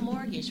both on the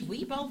mortgage.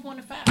 We both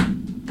want to file.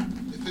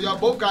 So y'all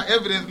both got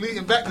evidence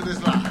leading back to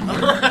this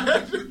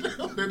lie.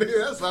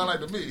 That sound like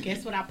to me.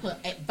 Guess what I put?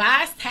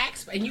 Advice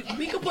tax, and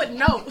we could put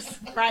notes,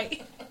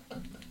 right?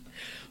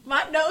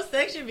 My notes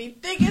section be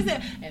thick as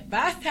hell.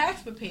 Advice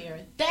tax preparer.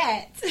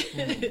 That,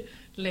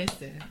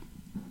 listen,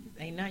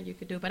 ain't nothing you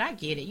could do, but I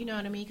get it. You know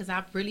what I mean? Because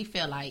I really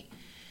feel like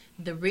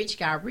the rich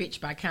got rich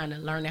by kind of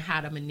learning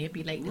how to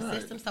manipulate the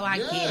system. So I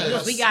get it.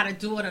 'Cause we got to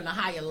do it on a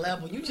higher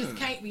level. You just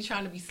can't be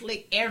trying to be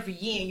slick every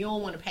year and you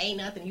don't want to pay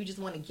nothing. You just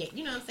want to get,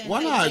 you know what I'm saying?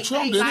 why not?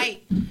 Trump did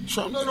it.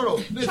 Trump. No.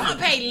 Listen. Trump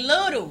pay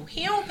little.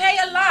 He don't pay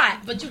a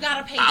lot, but you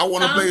gotta pay. I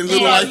want to pay something.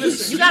 little like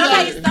this. You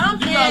gotta pay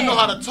something. You gotta know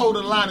how to toe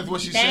the line is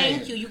what she's saying.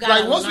 Thank you. You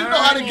gotta like once we know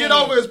how to learn get it.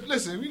 over it.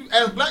 Listen,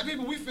 as black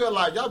people, we feel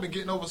like y'all been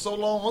getting over so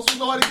long. Once we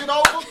know how to get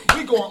over,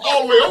 we going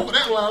all the way over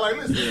that line. Like,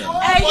 listen,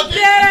 Hey, fuck it.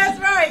 yeah, that's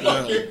right.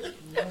 Fuck it.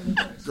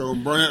 Go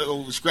burn it,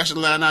 go scratch the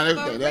line out, For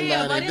everything. That real,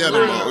 line but ain't it's dead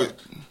like, about.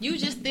 you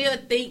just still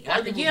think White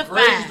after people year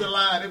raise 5. the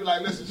line. They be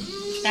like, listen.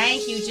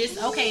 Thank you.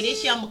 Just okay.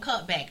 This year I'm gonna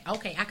cut back.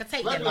 Okay, I can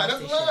take Black that. like, loss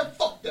that's this the year. line.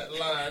 Fuck that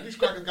line. These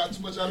crackers got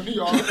too much out of me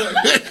already.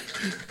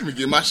 Let me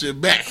get my shit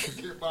back.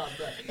 Get my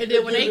back. And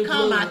then when they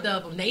come out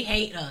of them, they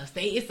hate us.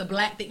 It's a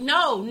black thing.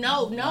 No,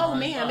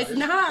 ma'am, it's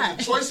not.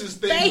 It's a choices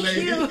thing, Thank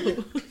lady.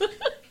 you.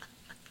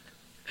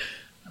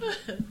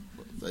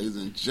 Ladies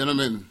and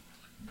gentlemen,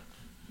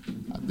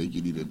 I think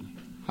you need to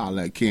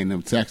holler at Ken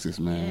them Texas,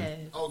 man. Yes.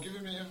 Oh, give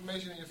him your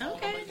information and your phone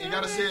Okay, number. You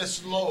gotta say it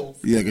slow.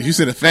 Yeah, because you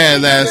said it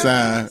fast last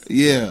time.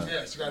 Yeah.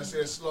 Yes, you gotta say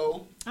it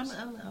slow. Okay,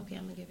 I'm gonna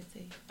give it to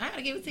you. I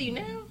gotta give it to you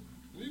now.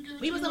 You give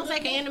it We to was me gonna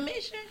take an whenever.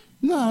 intermission.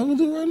 No, I'm going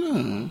to do it right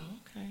now.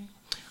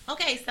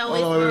 Okay, so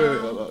Hold on,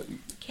 it's hold on.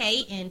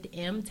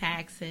 K&M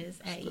Taxes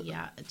at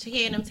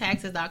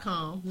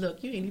KNMTaxes.com.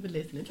 Look, you ain't even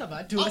listening. Talk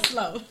about do it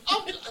slow.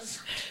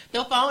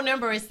 The phone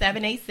number is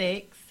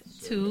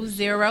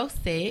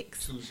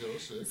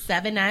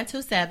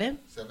 786-206-7927.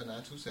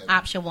 206-7927.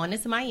 Option 1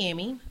 is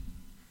Miami.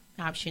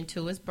 Option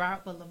 2 is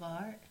Broad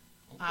Boulevard.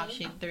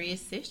 Option 3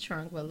 is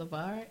Sistrunk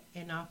Boulevard.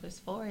 And option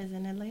 4 is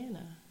in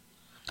Atlanta.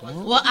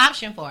 Well,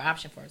 option 4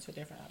 is 2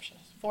 different options.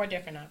 4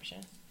 different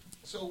options.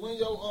 So when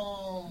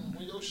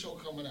your show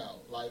coming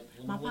out, like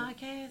My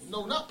podcast?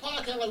 No, not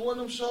podcast. Like one of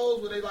them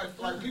shows where they like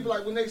people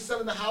like when they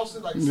selling the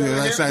houses, like Yeah,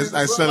 like Hamptons I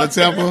and sell a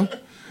stuff temple.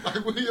 that.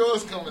 Like when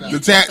yours coming out. The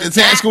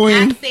tax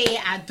queen. I said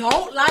I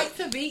don't like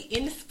to be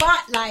in the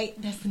spotlight.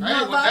 That's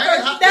not my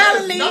That's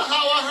personality. not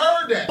how I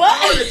heard that. But- I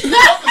heard that you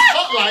love the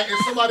spotlight and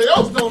somebody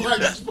else don't like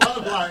the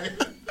spotlight.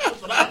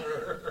 That's what I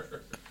heard.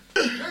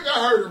 Maybe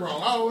I heard it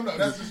wrong. I don't know.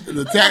 That's just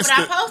The But tax.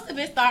 I'm supposed to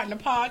be starting a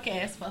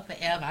podcast for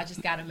forever. I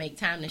just got to make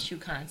time to shoot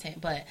content.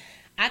 But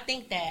I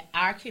think that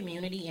our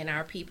community and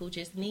our people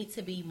just need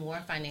to be more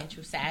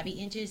financial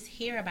savvy and just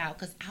hear about,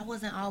 because I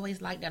wasn't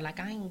always like that. Like,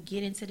 I didn't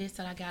get into this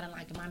till I got in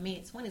like my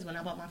mid-20s when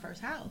I bought my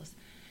first house.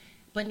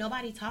 But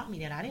nobody taught me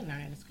that. I didn't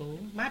learn in school.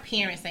 My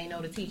parents ain't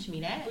know to teach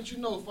me that. But you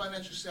know,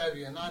 financial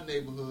savvy in our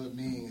neighborhood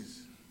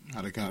means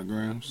How to count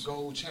grams.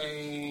 gold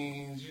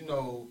chains. You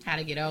know, How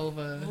to get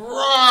over.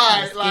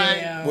 right? Like.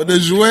 Yeah. What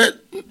is wet?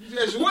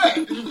 Yes, wet.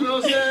 You know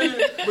what I'm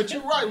saying? But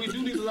you're right. We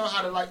do need to learn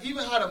how to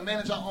even how to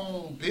manage our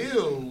own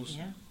bills.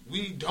 Yeah.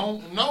 We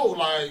don't know.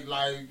 Like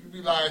you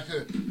be like,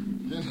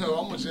 I'm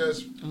gonna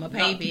just. I'm going to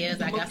pay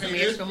bills. I got some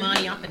extra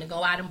money. I'm going to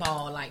go out and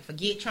ball. Like,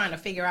 forget trying to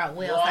figure out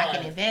where else I can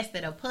Right. invest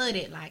it or put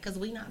it. Like, because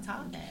we not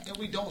taught that. And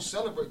we don't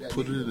celebrate that.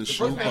 Put it in the The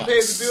shoebox. person that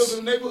pays the bills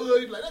in the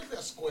neighborhood, you be like, that's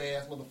that square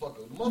ass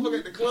motherfucker. The motherfucker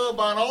at the club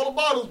buying all the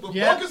bottles, but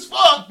Yeah. broke as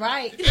fuck.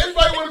 Right.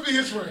 Everybody want to be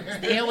his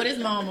friend. Deal with his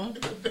mama.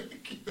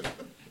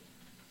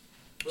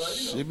 But,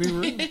 Should be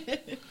real.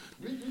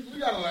 we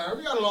gotta learn.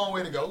 We got a long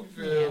way to go.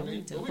 You feel Yeah, me?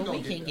 we do. But But we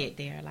gonna can get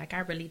there. Like, I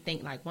really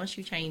think, like, once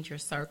you change your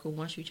circle,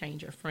 once you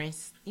change your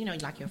friends,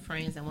 like your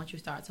friends, and once you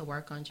start to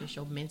work on just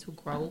your mental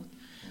growth.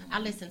 I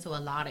listen to a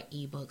lot of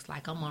ebooks.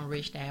 Like, I'm on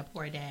Rich Dad,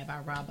 Poor Dad by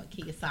Robert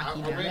Kiyosaki.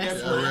 I Now, read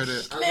that's that I book. read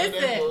it. I read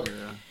that Listen. book.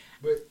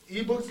 But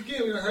ebooks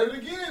again, we done heard it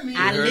again. Me.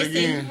 I heard it listen.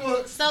 again.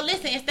 Ebooks. So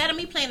listen, instead of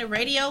me playing the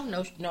radio,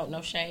 no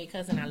shade,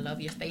 cousin. I love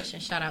your station.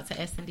 Shout out to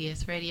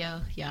SNDS Radio.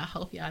 Y'all,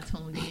 hope y'all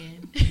tuned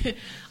in.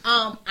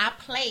 I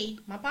play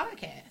my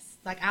podcast.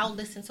 Like, I'll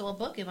listen to a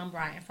book if I'm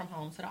riding from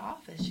home to the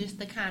office, just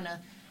to kind of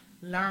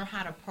learn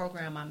how to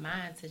program my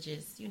mind to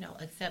just,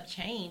 accept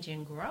change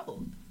and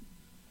growth.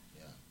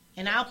 Yeah.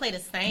 And I'll play the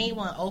same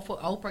one.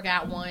 Oprah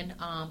got one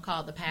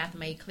called The Path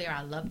Made Clear.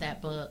 I love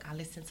that book. I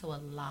listen to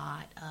a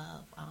lot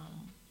of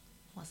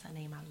what's her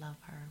name? I love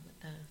her.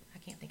 I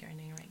can't think of her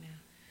name right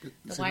now.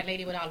 The white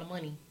lady with all the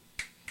money.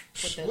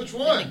 Which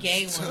one? The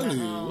gay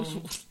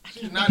one.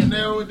 She's not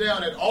narrowed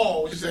down at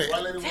all. She said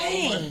white lady with all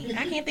the money.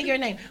 I can't think of her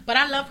name. But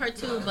I love her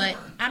too. But,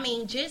 I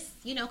mean,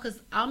 just, because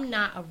I'm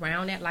not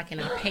around that. Like, and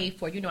I pay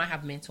for, I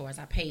have mentors.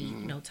 I pay,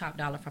 top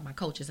dollar for my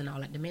coaches and all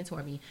that to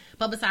mentor me.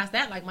 But besides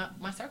that, like,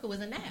 my circle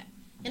isn't that.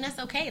 And that's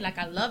okay. Like,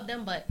 I love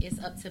them, but it's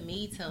up to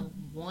me to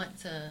want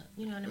to,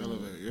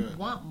 Elevate,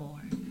 want more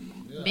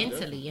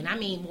mentally. And I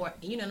mean more,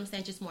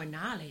 just more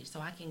knowledge so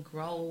I can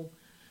grow,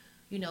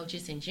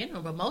 just in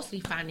general, but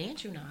mostly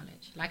financial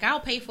knowledge. Like,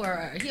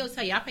 he'll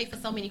tell you, I pay for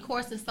so many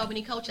courses, so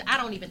many coaches, I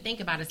don't even think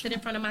about it. Sit in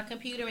front of my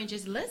computer and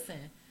just listen.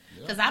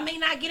 Because I may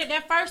not get it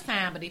that first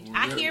time, but if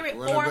I hear it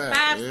 4,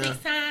 5, 6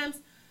 times,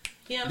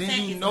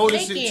 then you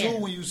notice it too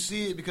when you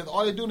see it, because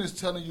all they're doing is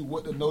telling you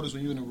what to notice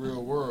when you're in the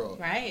real world.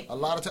 Right. A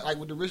lot of times, like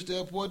with the Rich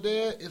Dad Poor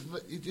Dad,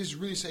 it just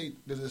really say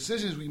the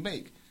decisions we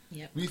make.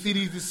 Yep. We see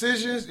these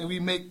decisions and we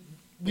make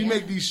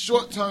these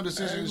short-term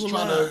decisions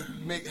trying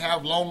to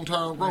have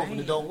long-term growth,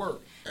 and it don't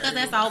work. Because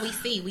that's all we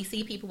see. We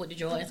see people with the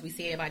Jordans. We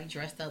see everybody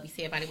dressed up. We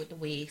see everybody with the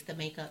wigs, the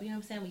makeup. You know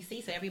what I'm saying? We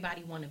see, so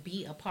everybody want to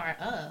be a part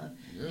of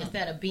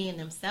instead of being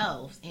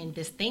themselves and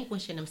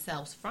distinguishing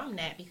themselves from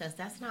that, because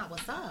that's not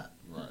what's up.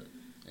 Right.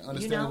 And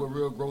understanding what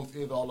real growth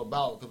is all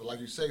about. Because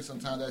like you say,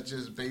 sometimes that's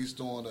just based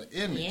on an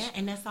image. Yeah,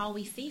 and that's all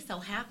we see. So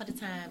half of the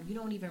time, you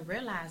don't even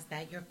realize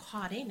that you're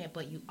caught in it,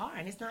 but you are.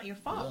 And it's not your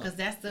fault, because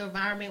that's the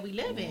environment we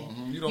live in.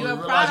 Mm-hmm. You don't you're a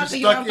realize product of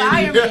you're your stuck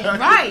environment. in it.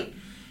 Right.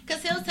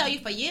 Because he'll tell you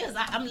for years,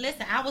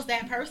 I was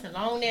that person.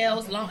 Long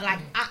nails,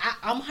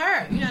 I'm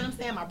her. You know what I'm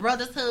saying? My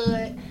brother's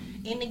hood,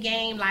 in the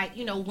game,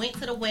 went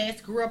to the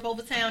West, grew up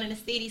over town in the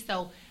city.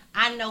 So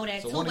I know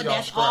that too, but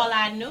that's all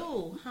I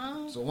knew.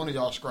 Huh? So one of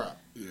y'all scrap.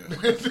 Yeah.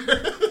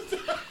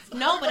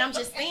 No, but I'm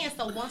just saying,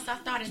 so once I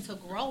started to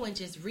grow and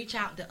just reach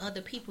out to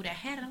other people that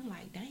had it, I'm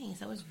like, dang,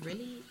 so it's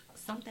really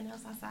something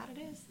else outside of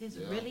this? It's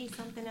really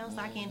something else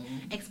I can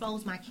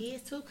expose my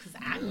kids to? Because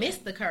I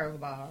missed the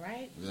curveball,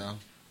 right? Yeah.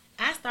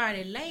 I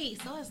started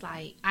late, so it's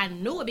like, I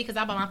knew it because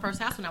I bought my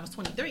first house when I was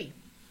 23.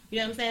 You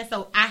know what I'm saying?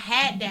 So I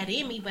had that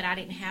in me, but I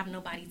didn't have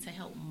nobody to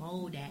help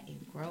mold that and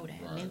grow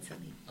that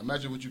mentally.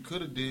 Imagine what you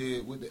could have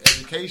did with the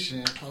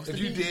education if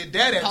you did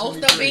that at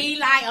 23. Supposed to be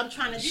like, I'm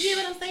trying to, you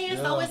know what I'm saying?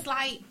 Yeah. So it's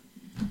like,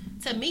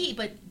 to me,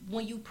 but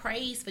when you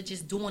praise for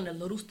just doing the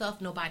little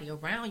stuff nobody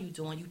around you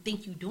doing, you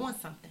think you doing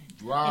something.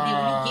 Right. And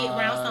then when you get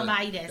around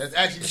somebody that's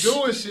actually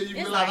doing shit, you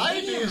be like, I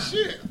ain't doing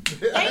shit.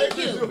 Thank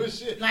you. Doing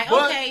shit. Like,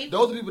 but okay.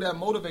 Those are people that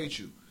motivate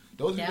you.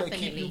 Those are people that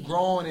keep you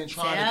growing and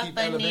trying to keep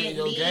elevating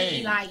your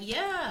game. Like,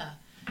 yeah.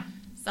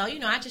 So,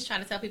 I just try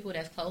to tell people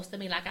that's close to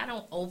me, like, I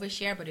don't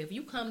overshare, but if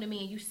you come to me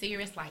and you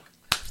serious, like,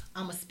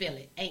 I'm going to spill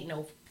it. Ain't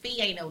no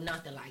fee, ain't no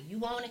nothing. Like, you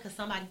want it because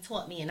somebody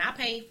taught me and I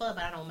paid for it,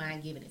 but I don't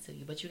mind giving it to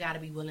you. But you got to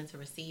be willing to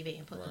receive it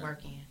and put the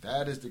work in.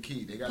 That is the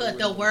key. They got put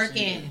the work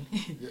in.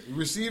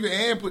 Receive it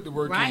and put the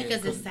work in. Right,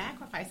 because it's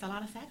sacrifice, a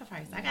lot of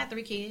sacrifice. I got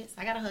 3 kids.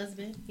 I got a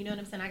husband. You know what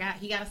I'm saying?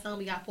 He got a son.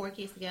 We got 4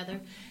 kids together.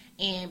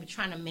 And we're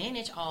trying to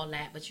manage all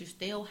that, but you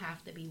still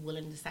have to be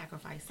willing to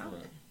sacrifice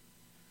something.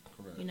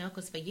 Correct.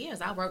 Because for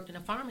years I worked in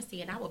a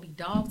pharmacy and I would be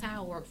dog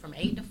tired, work from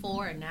 8 to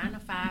 4 and 9 to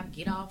 5,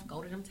 get off,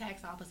 go to them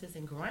tax offices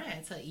and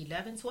grind till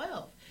 11, 12.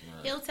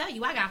 Right. He'll tell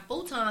you I got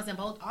futons in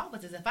both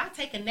offices. If I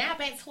take a nap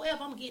at 12,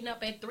 I'm getting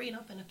up at 3 and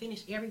I'm going to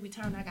finish every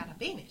return I got to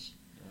finish.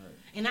 Right.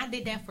 And I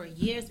did that for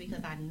years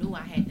because I knew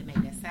I had to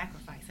make that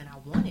sacrifice and I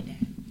wanted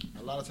that.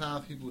 A lot of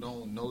times people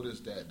don't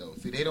notice that though.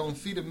 See, they don't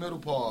see the middle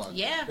part.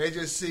 Yeah. They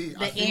just see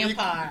the end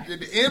part.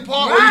 The end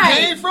part, where it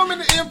came from in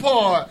the end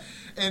part.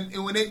 And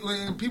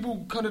when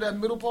people come to that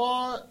middle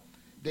part,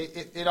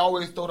 it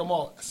always throw them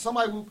off.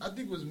 Somebody, I think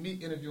it was me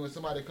interviewing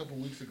somebody a couple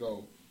of weeks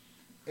ago,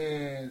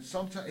 and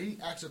sometimes he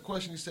asked a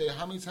question. He said,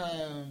 "How many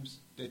times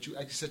that you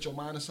actually set your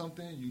mind to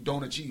something, you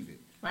don't achieve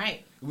it?"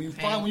 Right. When you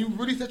when you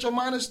really set your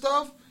mind to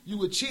stuff,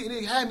 you achieve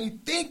it. It had me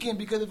thinking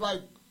because it's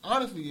like,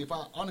 honestly, if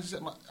I honestly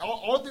set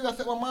all the things I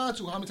set my mind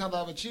to, how many times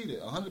I've achieved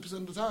it? 100%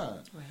 of the time.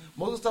 Right.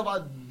 Most of the stuff I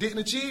didn't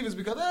achieve is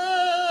because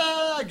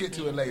I get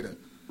to it later.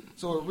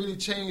 So it really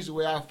changed the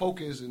way I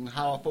focus and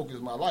how I focus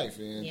my life,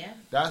 and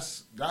I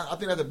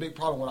think that's a big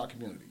problem with our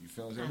community. You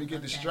feel what I'm saying? We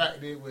get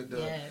distracted with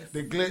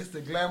the glitz, the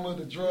glamour,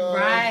 the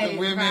drugs, the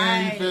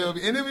women. You feel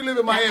me? And then we live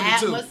in Miami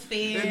too.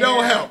 It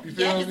don't help. You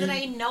feel me? Because it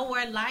ain't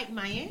nowhere like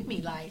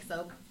Miami,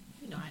 so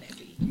you know how that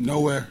be.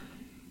 Nowhere.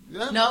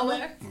 Yeah.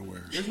 Nowhere.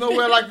 There's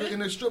nowhere like in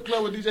the strip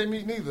club with DJ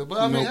Meek neither. But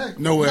I mean, hey.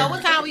 Nowhere. So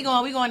what time we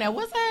going? We going there?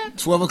 What's that?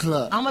 12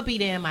 o'clock. I'm gonna be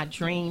there in my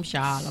dreams,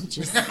 y'all. I'm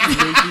just in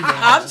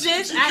my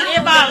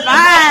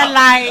mind,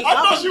 like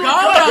I'm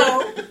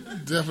going.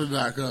 Definitely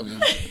not coming.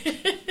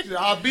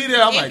 I'll be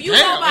there. I'm if like, you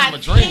damn, go by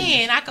that's my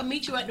 10, I can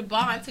meet you at the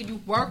bar until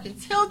you work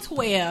until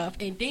 12,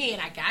 and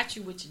then I got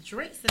you with your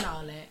drinks and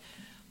all that.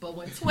 But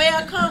when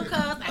 12 come,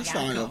 I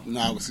gotta go.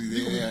 No, see,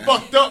 you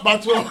fucked up by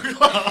 12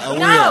 o'clock. I will.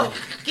 No,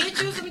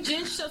 get you some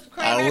ginger, some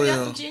cranberry,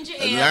 some ginger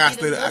ale. I got to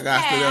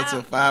stay there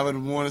till 5 in the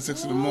morning,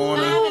 6 in the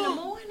morning. 5 in the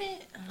morning.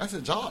 That's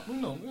a job, you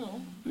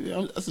know.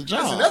 Yeah, that's a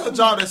job. Listen, that's a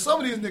job that some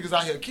of these niggas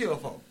out here kill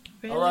for.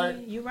 Really? All right,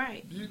 You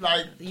right. You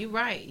like You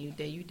right. You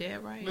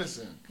dead right.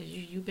 Listen, because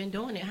you've been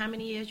doing it. How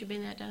many years you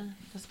been at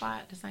the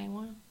spot, the same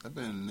one? I've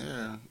been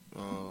there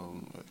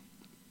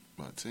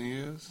about 10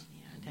 years.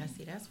 Yeah,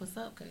 that's what's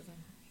up, cousin.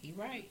 You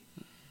right.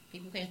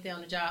 People can't stay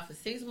on the job for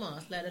 6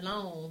 months, let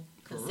alone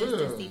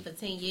consistency for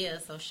 10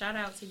 years. So shout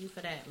out to you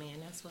for that, man.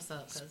 That's what's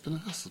up, cousin. It's been a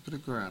hustle, it's been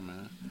a grind,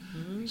 man.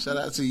 Mm-hmm. Shout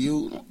out to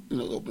you. You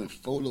know, opening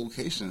 4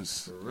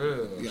 locations. For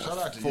real. Shout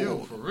out to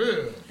you. For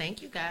real.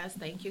 Thank you, guys.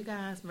 Thank you,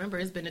 guys. Remember,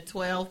 it's been a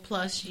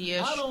 12+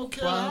 year. I don't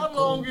care how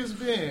long it's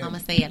been. I'm going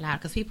to say it loud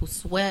because people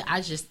swear I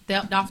just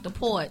stepped off the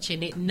porch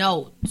and it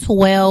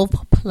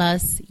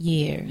 12+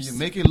 years. You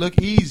make it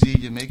look easy.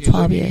 You make it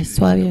 12 look years. easy.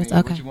 12 years.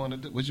 Okay. What you want to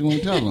do? What you want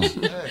to tell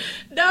them?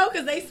 No,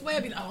 because they swear,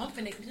 I'm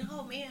finna.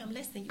 No, ma'am,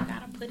 listen, you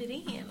got to put it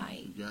in.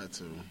 Like,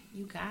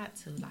 you got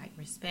to, like,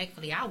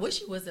 respectfully. I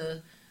wish it was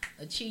a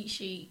cheat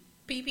sheet.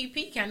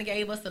 PPP kind of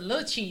gave us a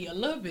little cheat, a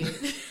little bit.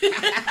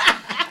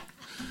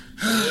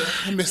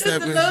 I missed Just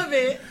that. a little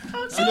bit.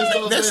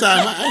 Okay. Next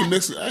time, I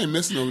ain't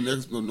missing no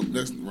next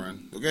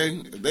run. Okay,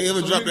 if they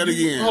ever drop that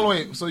again. Hold on,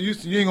 wait. So you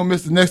ain't gonna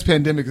miss the next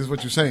pandemic? Is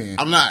what you're saying?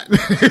 I'm not.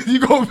 You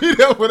gonna be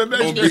there for the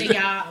next? Listen,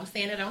 y'all, I'm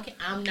saying it.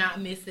 I'm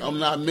not missing. I'm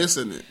not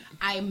missing it.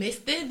 I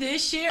missed it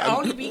this year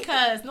only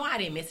because I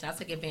didn't miss it. I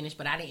took advantage,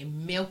 but I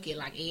didn't milk it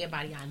like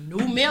everybody I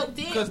knew milked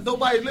it. Because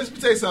nobody. Let me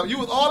tell you something. You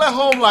was all at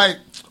home like,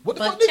 what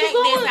the But fuck check niggas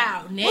doing? this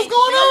out. Next What's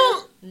going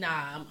on?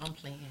 Nah, I'm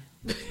playing.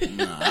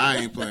 Nah, I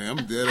ain't playing.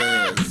 I'm dead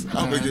ass.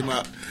 I'm gonna get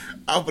my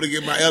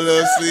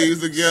LLCs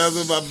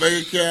together, my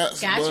bank accounts.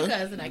 Got you,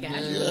 cousin. I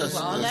got you. Yes,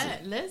 All listen.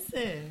 that.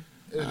 Listen.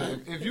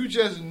 If you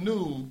just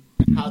knew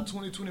how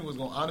 2020 was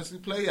gonna honestly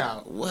play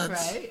out, What?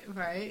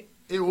 Right.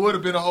 it would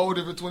have been a whole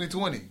different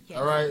 2020. Yeah,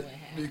 all right, it would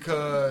have.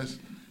 because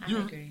I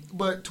agree.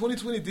 But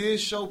 2020 did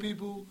show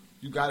people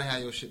you gotta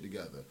have your shit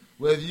together.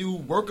 Whether you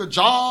work a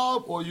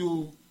job or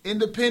you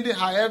independent,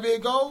 however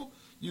it go,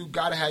 you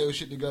gotta have your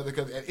shit together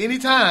because at any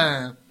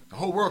time the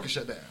whole world can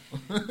shut down.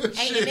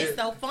 Hey, and it's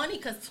so funny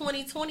because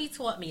 2020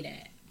 taught me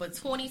that. But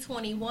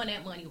 2021,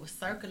 that money was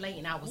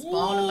circulating. I was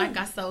balling like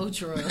I sold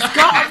drugs.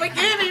 God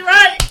forgive me,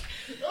 right?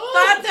 So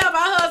I tell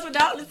my husband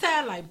all the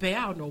time, like, babe,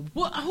 I don't know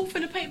who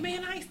finna pay.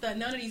 Man, I ain't studying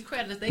none of these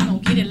creditors. They gonna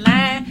get in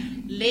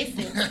line.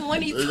 Listen,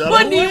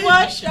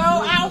 2021 show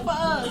out for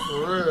us.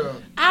 For real.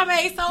 I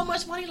made so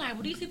much money. Like,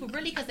 well, these people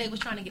really, because they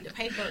was trying to get the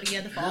paperwork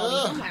together for all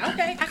these. I'm like,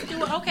 okay, I can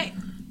do it. Okay.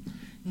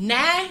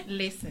 Now,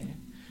 listen.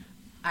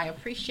 I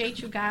appreciate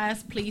you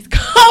guys. Please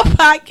call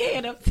my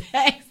can of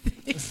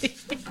taxes.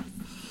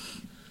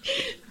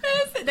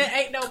 Listen, there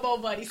ain't no more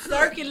money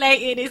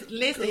circulating. It's a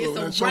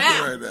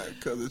wrap. Right now,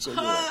 cause it's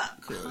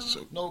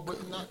choking. No,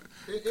 but not.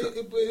 It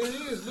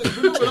is.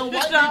 Remember, don't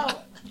white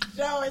people.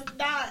 No, it's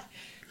not.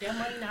 That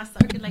money not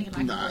circulating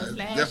like it was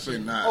last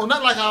definitely year. not. Oh,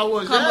 not like how I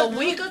was. Come a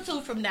week or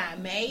two from now,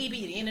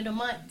 maybe at the end of the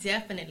month,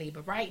 definitely.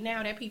 But right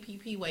now, that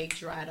PPP wave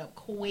dried up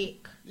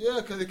quick. Yeah,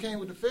 because it came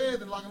with the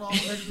feds and locking all the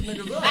extra niggas up.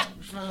 You know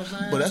what I'm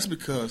saying? But that's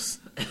because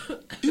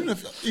even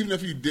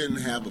if you didn't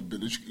have a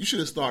business, you should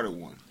have started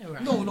one.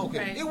 Right. No, okay.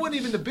 Right. It wasn't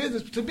even the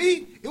business. To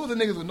me, it was the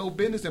niggas with no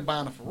business in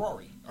buying a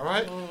Ferrari. All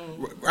right?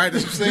 Right,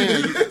 that's what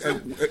I'm saying.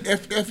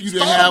 If you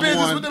didn't Start a have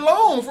business one, with the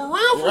loan, for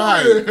real,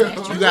 right?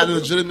 real. You got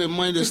legitimate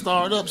money to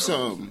start up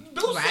something.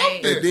 Do Right.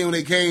 something. And then when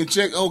they came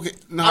check, okay,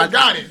 no, I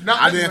got it.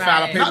 Not I the- didn't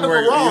file a Right. Not the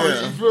paperwork. Ferrari,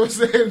 Yeah. you feel what I'm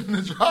saying, in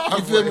the driveway.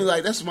 You feel me?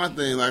 Like that's my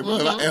thing. Like, bro,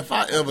 if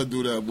I ever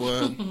do that,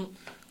 boy,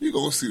 you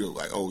gonna see the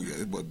like, oh yeah,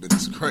 this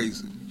business is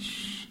crazy.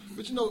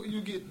 But you know, you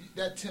get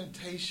that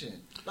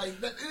temptation. Like,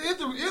 that is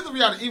the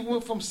reality. Even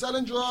from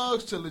selling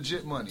drugs to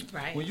legit money.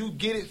 Right. When you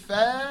get it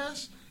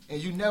fast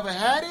and you never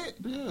had it,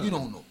 Yeah. you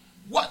don't know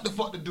what the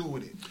fuck to do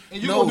with it.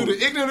 And you No. gonna do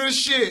the ignorant of the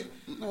shit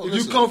No, if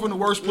listen. you come from the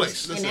worst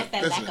place. Listen. And that's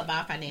that listen. lack of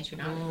our financial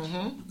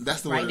knowledge.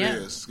 That's the Right way it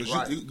there. is. Because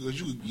Right. you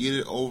can get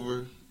it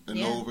over and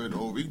Yeah. over and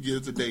over. You can get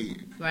it today.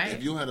 Right.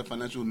 If you don't have the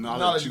financial knowledge,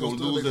 Knowledge you're gonna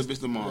goes lose through that bitch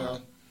tomorrow.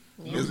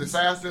 Yeah. Lose it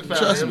faster and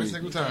faster Trust every me.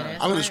 single time. Yeah.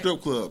 I'm in a right.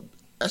 strip club.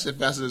 That shit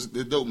faster than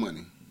the dope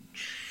money.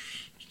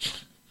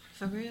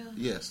 For real?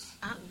 Yes.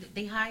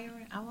 They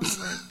hiring? I want to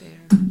work there.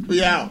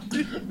 We out.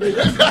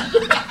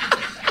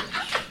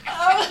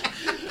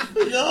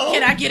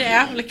 Can I get an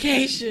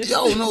application?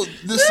 Yo, no,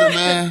 listen,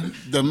 man.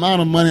 The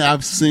amount of money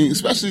I've seen,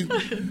 especially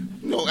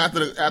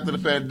after the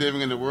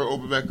pandemic and the world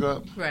opened back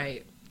up,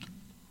 Right.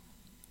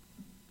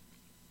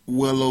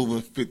 well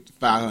over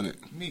 500.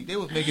 They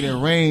was making it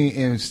rain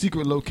in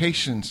secret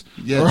locations.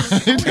 Yes,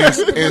 Right? and Remember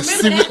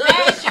secret that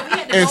last year? We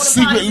had to and go to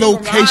secret parties in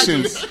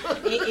locations.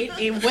 garages,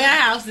 in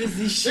warehouses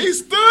and shit. He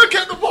still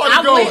kept the party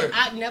I going.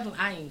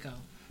 I ain't go.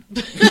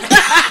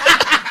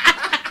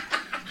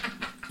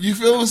 You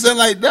feel what I'm saying?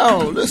 Like, no,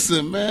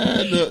 listen,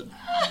 man.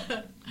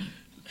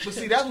 But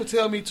see, that's what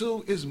tell me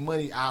too is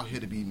money out here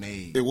to be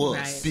made. It was.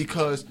 Right.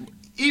 Because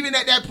even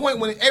at that point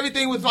when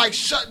everything was like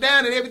shut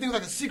down and everything was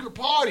like a secret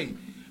party,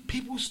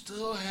 people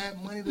still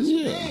had money to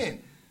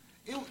spend.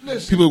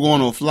 Listen, People going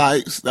on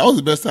flights. That was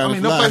the best time I mean,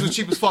 to no fly. flights were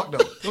cheap as fuck though.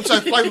 Them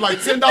flights were like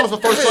 $10 for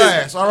first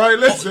class. All right,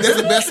 listen. That's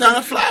the best time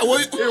to fly.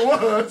 What, It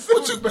was. It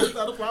was the best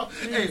time to fly.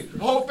 Hey, the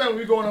whole family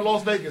we going to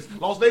Las Vegas.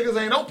 Las Vegas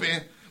ain't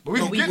open, But we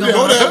can we get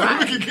go there. there.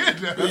 We can get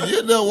there. You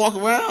get there, walk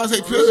around,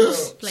 take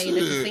pictures. Play in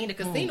the casino. The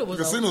casino was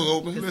Casino's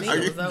open. Casino I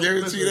was can open.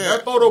 guarantee That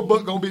that. photo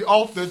book gonna be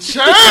off the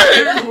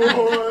chain,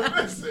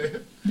 boy.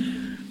 Listen.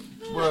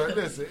 But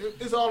listen,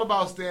 it's all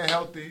about staying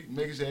healthy,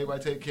 making sure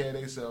everybody take care of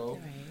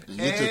themselves. And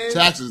get your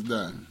taxes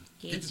done.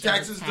 Get your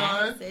taxes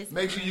done.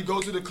 Make sure you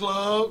go to the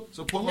club.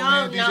 Support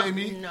my man DJ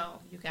Meat. No,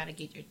 you got to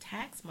get your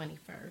tax money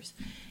first,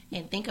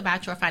 and think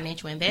about your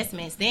financial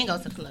investments. Then go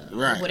to the club.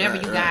 Right, Whatever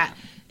right, you right. got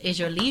is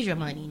your leisure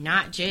money,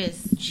 not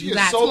just She you is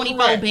got so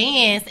 24 correct.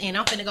 bands and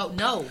I'm finna go.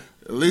 No,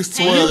 At least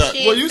Pay 12. your got-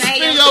 shit, Well, you save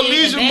spend your your shit,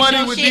 leisure invest money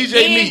your with shit, DJ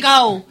then Meat.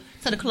 go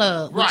to the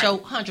club Right. with your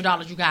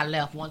 $100 you got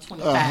left,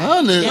 125.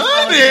 100? That's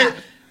all you 100?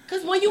 got.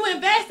 Because when you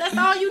invest, that's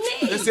all you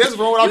need. That's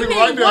wrong with our You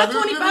people need right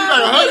there. This is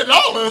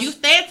like $100. You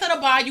stand to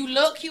the bar, you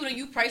look cute, and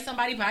you pray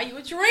somebody buy you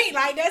a drink.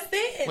 Like, that's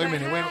it. Wait a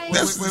minute. Wait a Like, minute.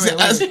 That's- Wait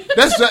a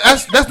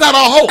minute. That's not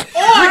our hope. We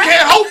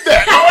can't hope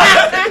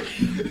that.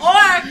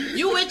 Or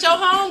you with your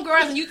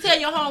homegirls and you tell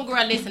your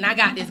homegirl, listen, I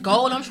got this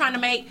goal I'm trying to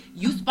make.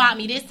 You spot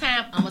me this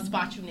time, I'm going to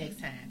spot you next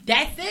time.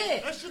 That's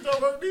it. That shit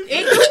don't work.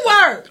 It do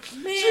work.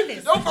 Man,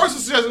 listen. Your first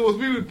suggestion was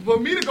for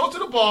me to go to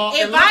the bar.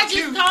 If and I look just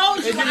cute told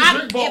and you, get a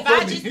drink bought if I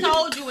for me. just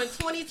told you in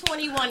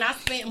 2021 I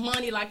spent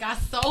money like I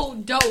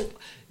sold dope,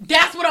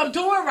 that's what I'm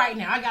doing right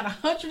now. I got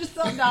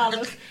 $100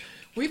 and some.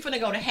 We finna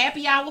go to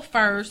happy hour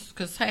first,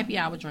 because happy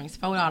hour drinks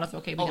 $4.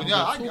 Okay, we Oh, gonna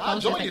yeah, get two I'll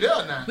coats join of you thing.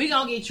 there now. We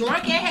gonna get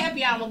drunk at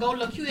happy hour and go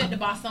look cute at the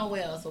bar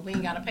somewhere else, so we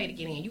ain't gotta pay to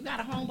get in. You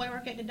got a homeboy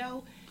work at the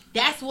door?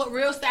 That's what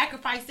real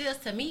sacrifice is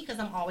to me, because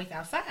I'm always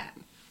outside.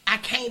 I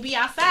can't be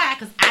outside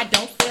because I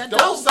don't sell dope.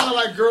 Don't sound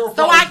like girl.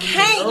 So I problems to me,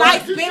 can't all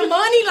like right? spend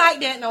money like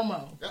that no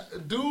more.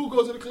 Dude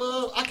goes to the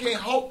club. I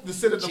can't hope to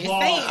sit at the Just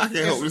bar. saying. I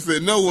can't hope to say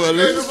nowhere. Sit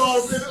at the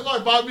Listen. bar,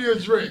 like buy me a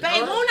drink. Babe, all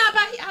right? won't I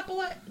buy? I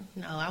bought.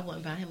 No, I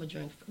wouldn't buy him a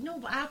drink. No,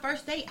 but our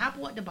first date, I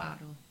bought the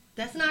bottle.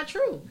 That's not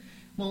true.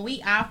 When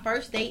our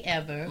first date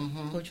ever,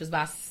 which was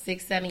about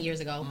 6-7 years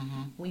ago,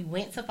 we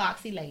went to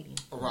Foxy Lady.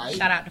 Right.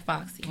 Shout out to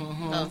Foxy.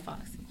 Love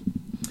Foxy.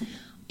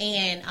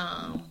 And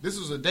This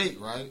was a date,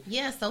 right?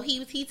 yeah, so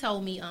he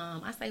told me,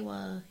 I say,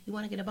 well, you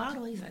want to get a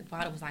bottle? He's like,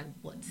 bottle was like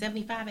what,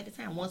 75 at the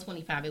time,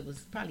 125. It was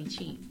probably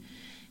cheap.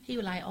 He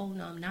was like, oh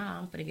no, I'm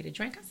gonna get a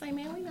drink. I say,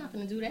 man, we not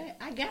gonna do that.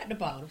 I got the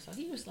bottle. So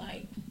he was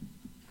like,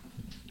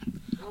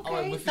 All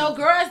right, okay. but So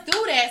girls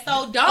do that.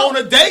 So don't.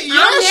 on a date, yeah,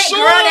 I'm that sure.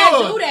 girl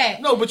that do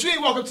that. No, but you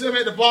ain't walk up to him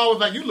at the bar and was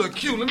like, you look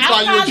cute. Let me I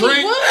buy you a probably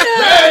drink.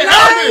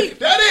 would've,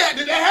 That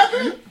did that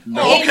happen?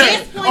 No. Oh, At okay.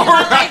 this point All in my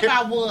right. life,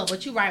 I would.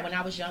 But you're right. When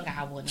I was younger,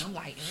 I wouldn't. I'm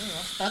like,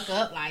 I'm stuck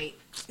up. Like,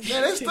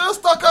 Man, they still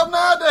stuck up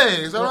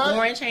nowadays, all with right?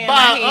 orange hair in Buy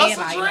my us head.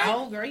 a Like, drink?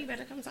 no, girl, you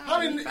better come talk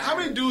to me. How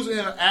many dudes in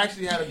here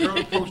actually had a girl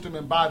approach them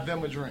and buy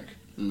them a drink?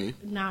 Me.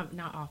 Not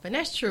often.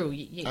 That's true.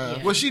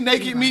 Yeah. Was she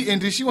naked meat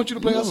and did she want you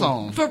to play her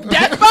song?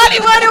 That's probably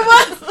what it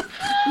was.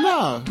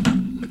 No.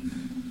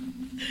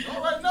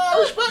 All right, no, I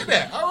respect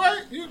that. All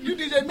right, you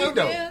DJ me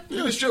though. real?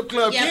 You the strip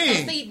club Yeah,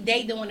 king. so see,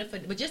 they doing it for,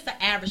 but just the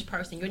average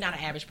person. You're not an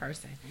average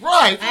person.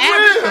 Right, for An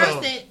average real.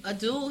 person, a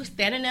dude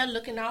standing there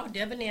looking all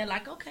debonair,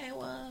 like, okay,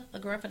 well, a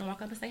girlfriend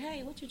walk up and say,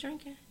 hey, what you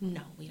drinking?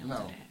 No, we don't No.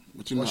 do that.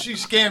 But you Well, know,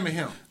 she's scamming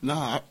him.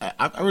 no,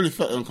 I really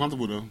felt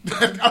uncomfortable though.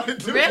 I do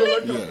feel Really?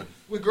 uncomfortable. Yeah.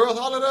 When girls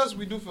holler at us,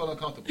 we do feel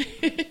uncomfortable.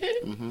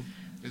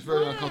 It's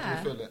very Why?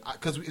 uncomfortable feeling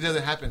because it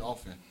doesn't happen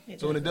often.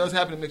 So when it does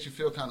happen, it makes you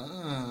feel kind of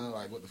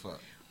like what the fuck.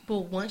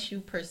 But once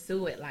you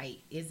pursue it, like,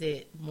 is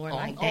it more Oh,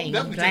 like, I'm dang, I'm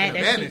definitely glad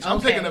taking that advantage. she... I'm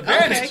taking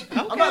advantage. Okay,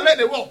 I'm not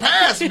letting it walk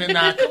past me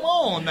now. Come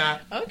on now.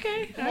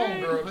 Okay, Come on,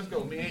 girl. Let's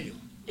go, me and you.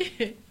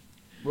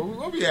 Where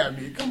we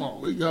at, me? Come on.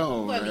 We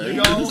gone, Well, man. we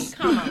gone.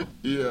 Come on.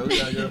 Yeah, we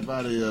gotta get up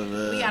out of here,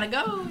 man. We gotta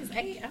go. It's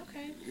 8.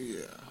 Okay. Yeah.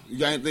 You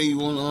got anything you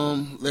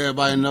want to let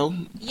everybody know?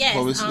 Yes.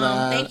 Before we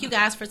slide? Thank you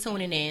guys for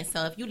tuning in.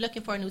 So if you're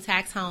looking for a new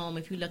tax home,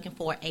 if you're looking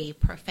for a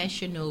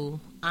professional,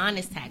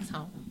 honest tax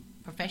home,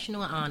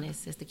 professional and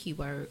honest is the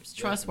keywords,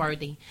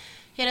 trustworthy,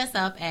 hit us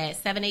up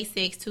at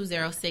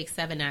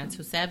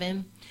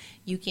 786-206-7927.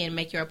 You can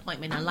make your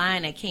appointment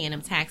online at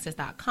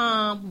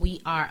knmtaxes.com.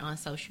 We are on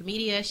social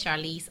media,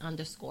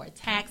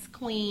 Charlize_tax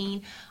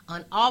queen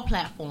on all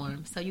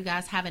platforms. So you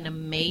guys have an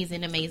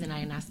amazing, amazing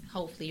night, and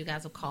hopefully you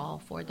guys will call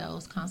for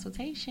those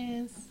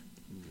consultations.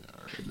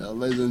 Now,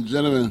 ladies and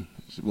gentlemen,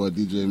 it's your boy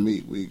DJ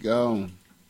Meat. We gone.